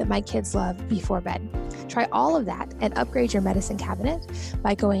that my kids love before bed. Try all of that and upgrade your medicine cabinet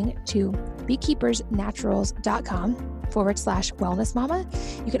by going to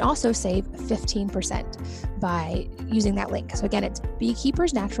beekeepersnaturals.com/wellnessmama. You can also save 15% by using that link. So again, it's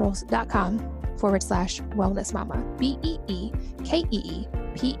beekeepersnaturals.com/wellnessmama,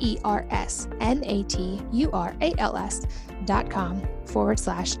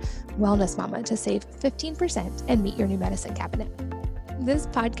 beekeepersnaturals.com/wellnessmama to save 15% and meet your new medicine cabinet. This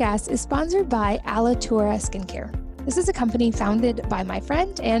podcast is sponsored by Alatura Skincare. This is a company founded by my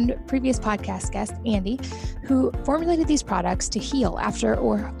friend and previous podcast guest, Andy, who formulated these products to heal after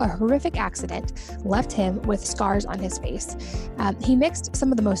a horrific accident left him with scars on his face. He mixed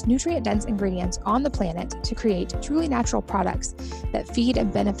some of the most nutrient-dense ingredients on the planet to create truly natural products that feed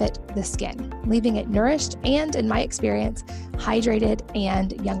and benefit the skin, leaving it nourished and, in my experience, hydrated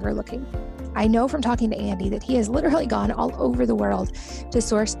and younger looking. I know from talking to Andy that he has literally gone all over the world to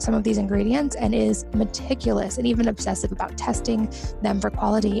source some of these ingredients and is meticulous and even obsessive about testing them for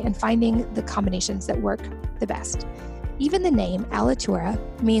quality and finding the combinations that work the best. Even the name Alitura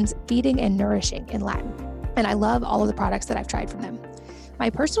means feeding and nourishing in Latin, and I love all of the products that I've tried from them. My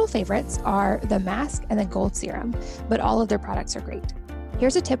personal favorites are the mask and the gold serum, but all of their products are great.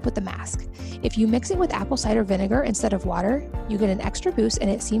 Here's a tip with the mask. If you mix it with apple cider vinegar instead of water, you get an extra boost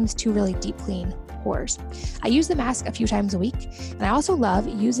and it seems to really deep clean pores. I use the mask a few times a week, and I also love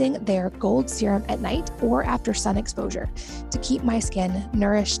using their gold serum at night or after sun exposure to keep my skin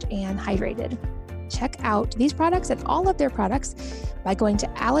nourished and hydrated. Check out these products and all of their products by going to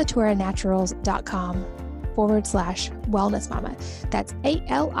alituranaturals.com/wellnessmama. That's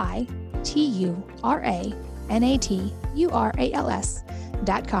alituranaturals.com/wellnessmama.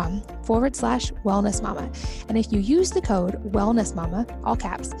 And if you use the code wellnessmama, all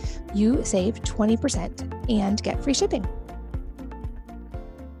caps, you save 20% and get free shipping.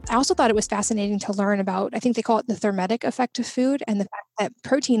 I also thought it was fascinating to learn about, I think they call it the thermetic effect of food, and the fact that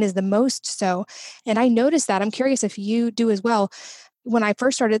protein is the most so. And I noticed that. I'm curious if you do as well. When I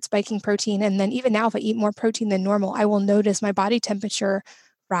first started spiking protein, and then even now if I eat more protein than normal, I will notice my body temperature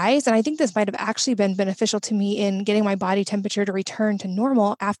rise. And I think this might have actually been beneficial to me in getting my body temperature to return to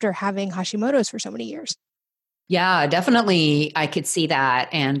normal after having Hashimoto's for so many years. Yeah, definitely. I could see that.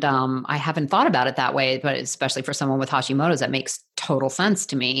 And I haven't thought about it that way, but especially for someone with Hashimoto's, that makes total sense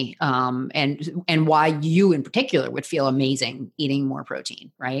to me. And why you in particular would feel amazing eating more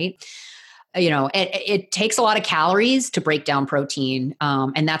protein, right? It takes a lot of calories to break down protein.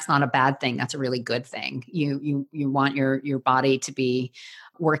 And that's not a bad thing. That's a really good thing. You want your body to be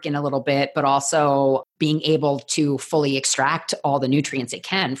working a little bit, but also being able to fully extract all the nutrients it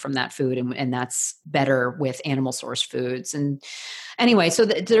can from that food. And that's better with animal source foods. And anyway, so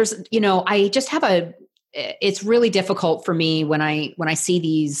there's, I just have it's really difficult for me when I see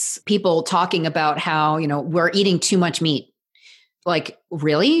these people talking about how, we're eating too much meat. Like,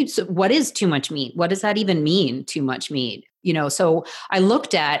 really? So what is too much meat? What does that even mean, too much meat? So I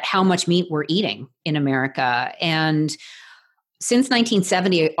looked at how much meat we're eating in America. And since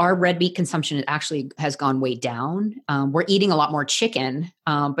 1970, our red meat consumption actually has gone way down. We're eating a lot more chicken,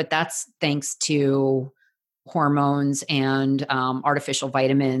 but that's thanks to hormones and artificial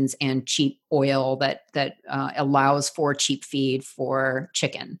vitamins and cheap oil that allows for cheap feed for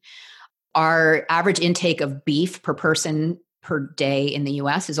chicken. Our average intake of beef per person per day in the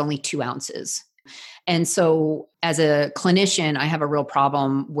US is only 2 ounces. And so as a clinician, I have a real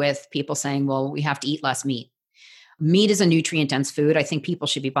problem with people saying, well, we have to eat less meat. Meat is a nutrient-dense food. I think people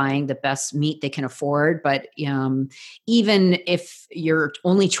should be buying the best meat they can afford. But even if your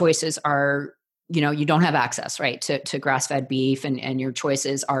only choices are, you don't have access, right, to grass-fed beef and your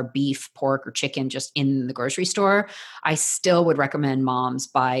choices are beef, pork, or chicken just in the grocery store, I still would recommend moms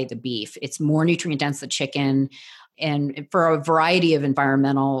buy the beef. It's more nutrient-dense than chicken. And for a variety of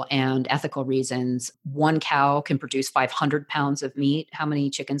environmental and ethical reasons, one cow can produce 500 pounds of meat. How many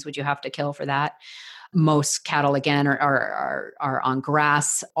chickens would you have to kill for that? Most cattle, again, are on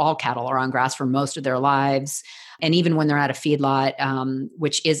grass. All cattle are on grass for most of their lives. And even when they're at a feedlot, I'm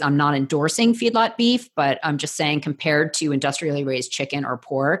not endorsing feedlot beef, but I'm just saying compared to industrially raised chicken or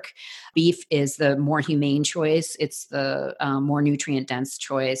pork, beef is the more humane choice. It's the more nutrient-dense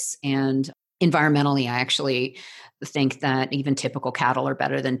choice. And environmentally, I actually think that even typical cattle are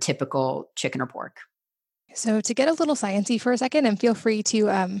better than typical chicken or pork. So to get a little sciencey for a second, and feel free to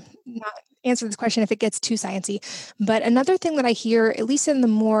not answer this question if it gets too sciencey. But another thing that I hear, at least in the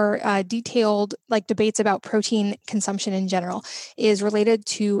more detailed debates about protein consumption in general, is related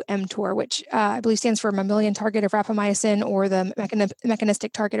to mTOR, which I believe stands for mammalian target of rapamycin, or the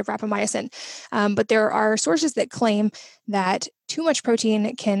mechanistic target of rapamycin. But there are sources that claim that too much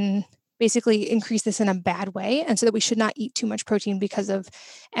protein can basically increase this in a bad way, and so that we should not eat too much protein because of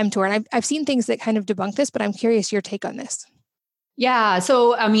mTOR. And I've seen things that kind of debunk this, but I'm curious your take on this. Yeah.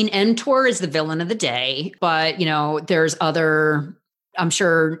 So, mTOR is the villain of the day, but, there's other, I'm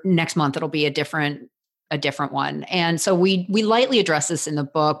sure next month it'll be a different one. And so we lightly address this in the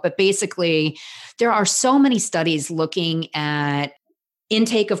book, but basically there are so many studies looking at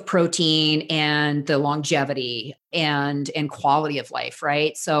intake of protein and the longevity and quality of life,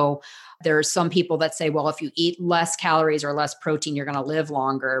 right? So There are some people that say, well, if you eat less calories or less protein, you're going to live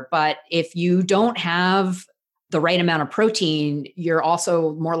longer. But if you don't have the right amount of protein, you're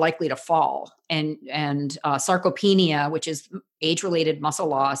also more likely to fall. And sarcopenia, which is age-related muscle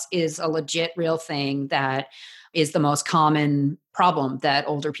loss, is a legit real thing that is the most common problem that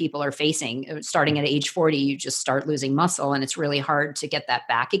older people are facing. Starting at age 40, you just start losing muscle, and it's really hard to get that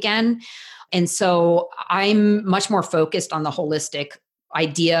back again. And so I'm much more focused on the holistic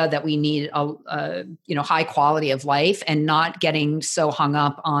idea that we need a high quality of life, and not getting so hung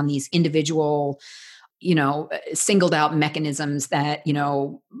up on these individual singled out mechanisms that,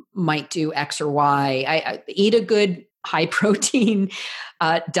 might do X or Y. I eat a good high protein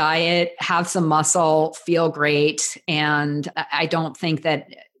diet, have some muscle, feel great. And I don't think that,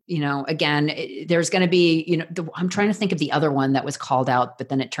 again, there's going to be, I'm trying to think of the other one that was called out, but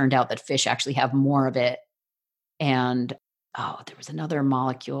then it turned out that fish actually have more of it. And, there was another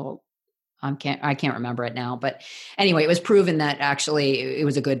molecule. I can't remember it now, but anyway, it was proven that actually it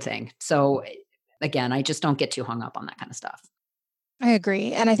was a good thing. So again, I just don't get too hung up on that kind of stuff. I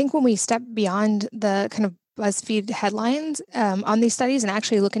agree. And I think when we step beyond the kind of BuzzFeed headlines on these studies and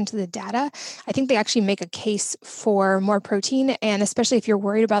actually look into the data, I think they actually make a case for more protein. And especially if you're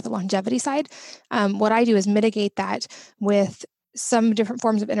worried about the longevity side, what I do is mitigate that with some different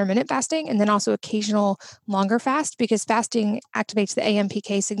forms of intermittent fasting, and then also occasional longer fast, because fasting activates the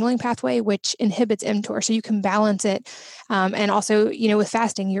AMPK signaling pathway, which inhibits mTOR. So you can balance it. And also, with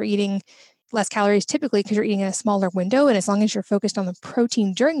fasting, you're eating less calories typically because you're eating in a smaller window. And as long as you're focused on the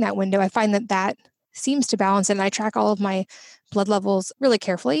protein during that window, I find that seems to balance it. And I track all of my blood levels really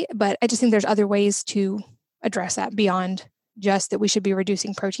carefully, but I just think there's other ways to address that beyond just that we should be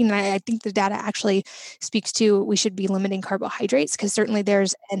reducing protein. And I think the data actually speaks to we should be limiting carbohydrates, because certainly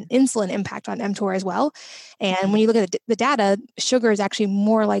there's an insulin impact on mTOR as well. And when you look at the data, sugar is actually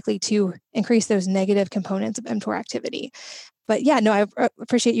more likely to increase those negative components of mTOR activity. But yeah, no, I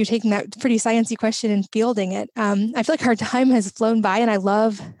appreciate you taking that pretty sciencey question and fielding it. I feel like our time has flown by, and I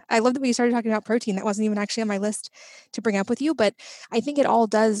love that we started talking about protein. That wasn't even actually on my list to bring up with you, but I think it all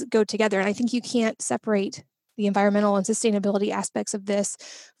does go together. And I think you can't separate the environmental and sustainability aspects of this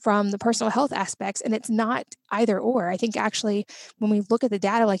from the personal health aspects. And it's not either or. I think actually, when we look at the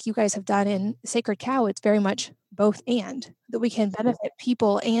data like you guys have done in Sacred Cow, it's very much both and, that we can benefit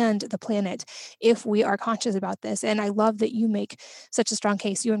people and the planet if we are conscious about this. And I love that you make such a strong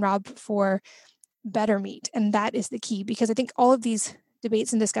case, you and Rob, for better meat. And that is the key, because I think all of these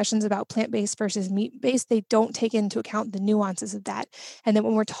debates and discussions about plant-based versus meat-based, they don't take into account the nuances of that. And then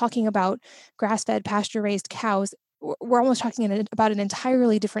when we're talking about grass-fed, pasture-raised cows, we're almost talking about an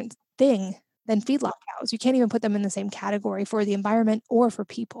entirely different thing than feedlot cows. You can't even put them in the same category for the environment or for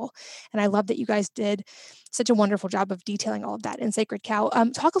people. And I love that you guys did such a wonderful job of detailing all of that in Sacred Cow.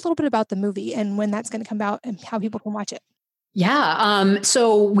 Talk a little bit about the movie and when that's going to come out and how people can watch it. Yeah.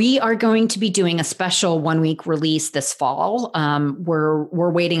 So we are going to be doing a special 1-week release this fall. We're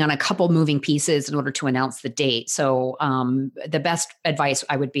waiting on a couple moving pieces in order to announce the date. So the best advice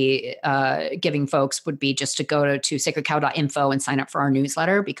I would be giving folks would be just to go to sacredcow.info and sign up for our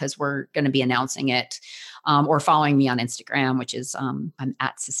newsletter, because we're going to be announcing it. Or following me on Instagram, which is I'm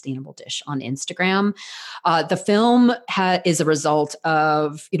at Sustainable Dish on Instagram. The film is a result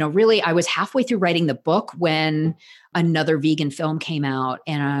of, really, I was halfway through writing the book when another vegan film came out,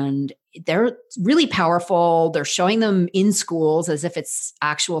 and they're really powerful. They're showing them in schools as if it's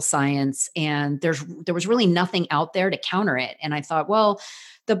actual science, and there was really nothing out there to counter it. And I thought, well,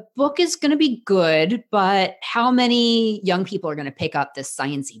 the book is going to be good, but how many young people are going to pick up this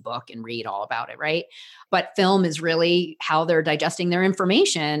sciencey book and read all about it, right? But film is really how they're digesting their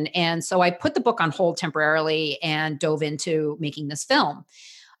information. And so I put the book on hold temporarily and dove into making this film,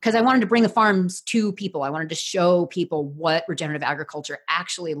 because I wanted to bring the farms to people. I wanted to show people what regenerative agriculture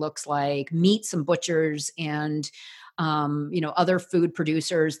actually looks like, meet some butchers and other food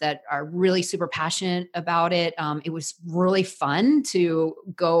producers that are really super passionate about it. It was really fun to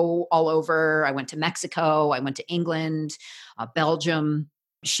go all over. I went to Mexico, I went to England, Belgium,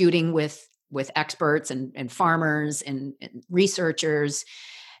 shooting with experts and farmers and researchers.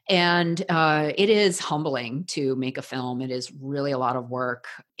 And it is humbling to make a film. It is really a lot of work,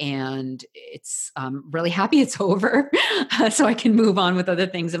 and I'm really happy it's over so I can move on with other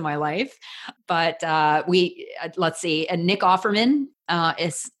things in my life. But let's see, Nick Offerman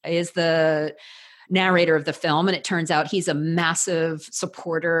is the narrator of the film. And it turns out he's a massive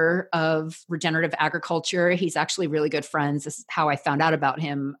supporter of regenerative agriculture. He's actually really good friends. This is how I found out about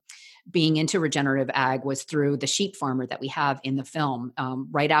him. Being into regenerative ag was through the sheep farmer that we have in the film.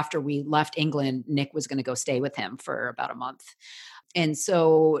 Right after we left England, Nick was going to go stay with him for about a month. And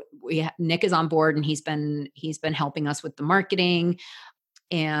so Nick is on board, and he's been helping us with the marketing.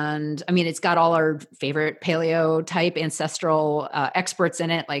 And I mean, it's got all our favorite paleo type ancestral experts in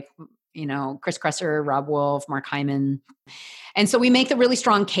it, like, Chris Kresser, Rob Wolf, Mark Hyman. And so we make the really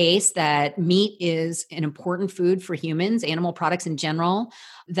strong case that meat is an important food for humans, animal products in general,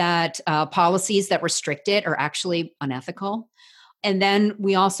 that policies that restrict it are actually unethical. And then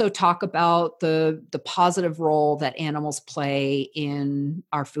we also talk about the positive role that animals play in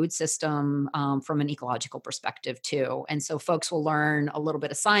our food system from an ecological perspective too. And so folks will learn a little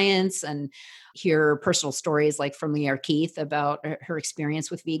bit of science and hear personal stories like from Leah Keith about her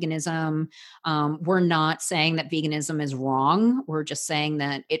experience with veganism. We're not saying that veganism is wrong. We're just saying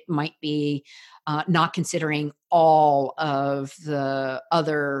that it might be not considering all of the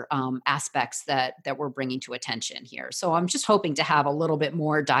other aspects that we're bringing to attention here. So I'm just hoping to have a little bit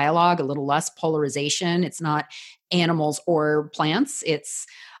more dialogue, a little less polarization. It's not animals or plants. It's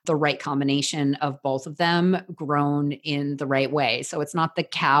the right combination of both of them grown in the right way. So it's not the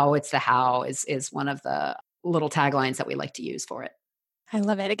cow, it's the how is one of the little taglines that we like to use for it. I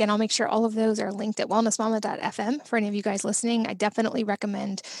love it. Again, I'll make sure all of those are linked at wellnessmama.fm for any of you guys listening. I definitely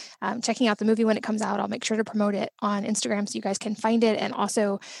recommend checking out the movie when it comes out. I'll make sure to promote it on Instagram so you guys can find it, and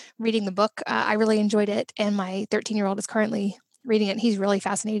also reading the book. I really enjoyed it, and my 13-year-old is currently reading it. He's really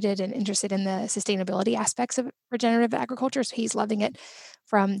fascinated and interested in the sustainability aspects of regenerative agriculture, so he's loving it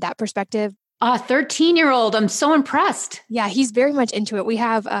from that perspective. 13-year-old, I'm so impressed. Yeah, he's very much into it. We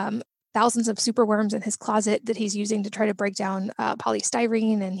have thousands of superworms in his closet that he's using to try to break down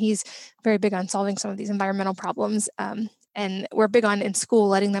polystyrene, and he's very big on solving some of these environmental problems. And we're big on in school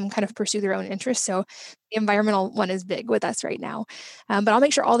letting them kind of pursue their own interests. So the environmental one is big with us right now. But I'll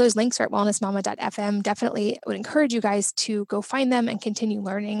make sure all those links are at wellnessmama.fm. Definitely would encourage you guys to go find them and continue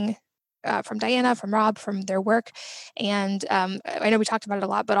learning from Diana, from Rob, from their work. And I know we talked about it a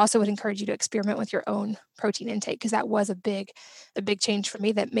lot, but also would encourage you to experiment with your own protein intake, because that was a big change for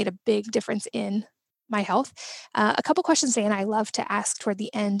me that made a big difference in my health. A couple questions, Diana, I love to ask toward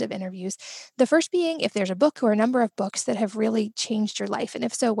the end of interviews. The first being if there's a book or a number of books that have really changed your life, and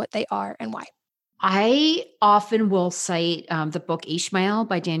if so, what they are and why. I often will cite the book Ishmael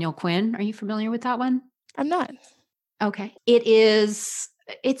by Daniel Quinn. Are you familiar with that one? I'm not. Okay.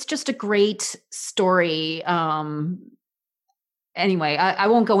 It's just a great story. Anyway, I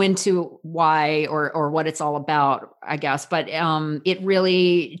won't go into why or what it's all about, I guess, but it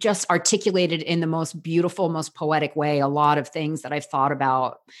really just articulated in the most beautiful, most poetic way a lot of things that I've thought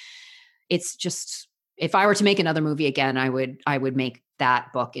about. It's just, if I were to make another movie again, I would make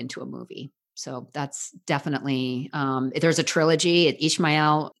that book into a movie. So that's definitely, there's a trilogy at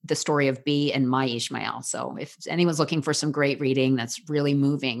Ishmael, the story of B, and My Ishmael. So if anyone's looking for some great reading that's really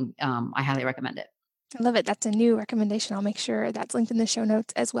moving, I highly recommend it. I love it. That's a new recommendation. I'll make sure that's linked in the show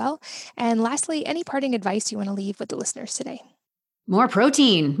notes as well. And lastly, any parting advice you want to leave with the listeners today? More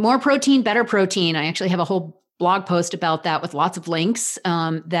protein, better protein. I actually have a whole blog post about that with lots of links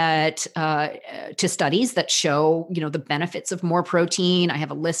that to studies that show, the benefits of more protein. I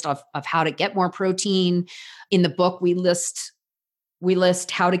have a list of how to get more protein. In the book, we list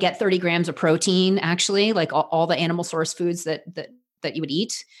how to get 30 grams of protein, actually, like all the animal source foods that you would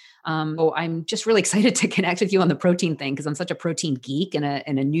eat. I'm just really excited to connect with you on the protein thing, because I'm such a protein geek and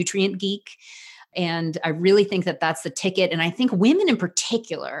a nutrient geek. And I really think that that's the ticket. And I think women in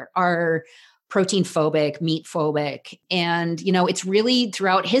particular are protein phobic, meat phobic. And, it's really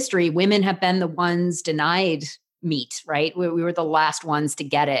throughout history, women have been the ones denied meat, right? We were the last ones to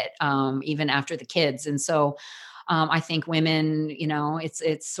get it, even after the kids. And so I think women,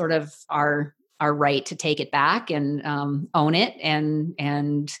 it's sort of our right to take it back and own it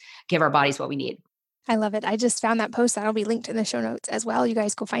and give our bodies what we need. I love it. I just found that post. That'll be linked in the show notes as well. You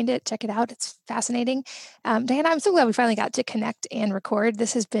guys go find it, check it out. It's fascinating. Diana, I'm so glad we finally got to connect and record.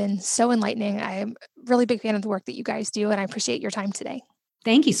 This has been so enlightening. I'm a really big fan of the work that you guys do, and I appreciate your time today.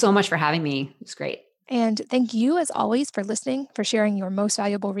 Thank you so much for having me. It's great. And thank you, as always, for listening, for sharing your most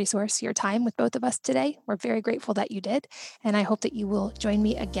valuable resource, your time, with both of us today. We're very grateful that you did. And I hope that you will join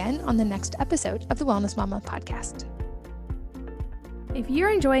me again on the next episode of the Wellness Mama podcast. If you're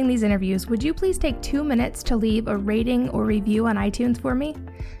enjoying these interviews, would you please take 2 minutes to leave a rating or review on iTunes for me?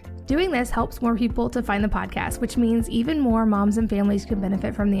 Doing this helps more people to find the podcast, which means even more moms and families can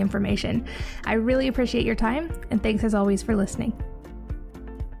benefit from the information. I really appreciate your time, and thanks as always for listening.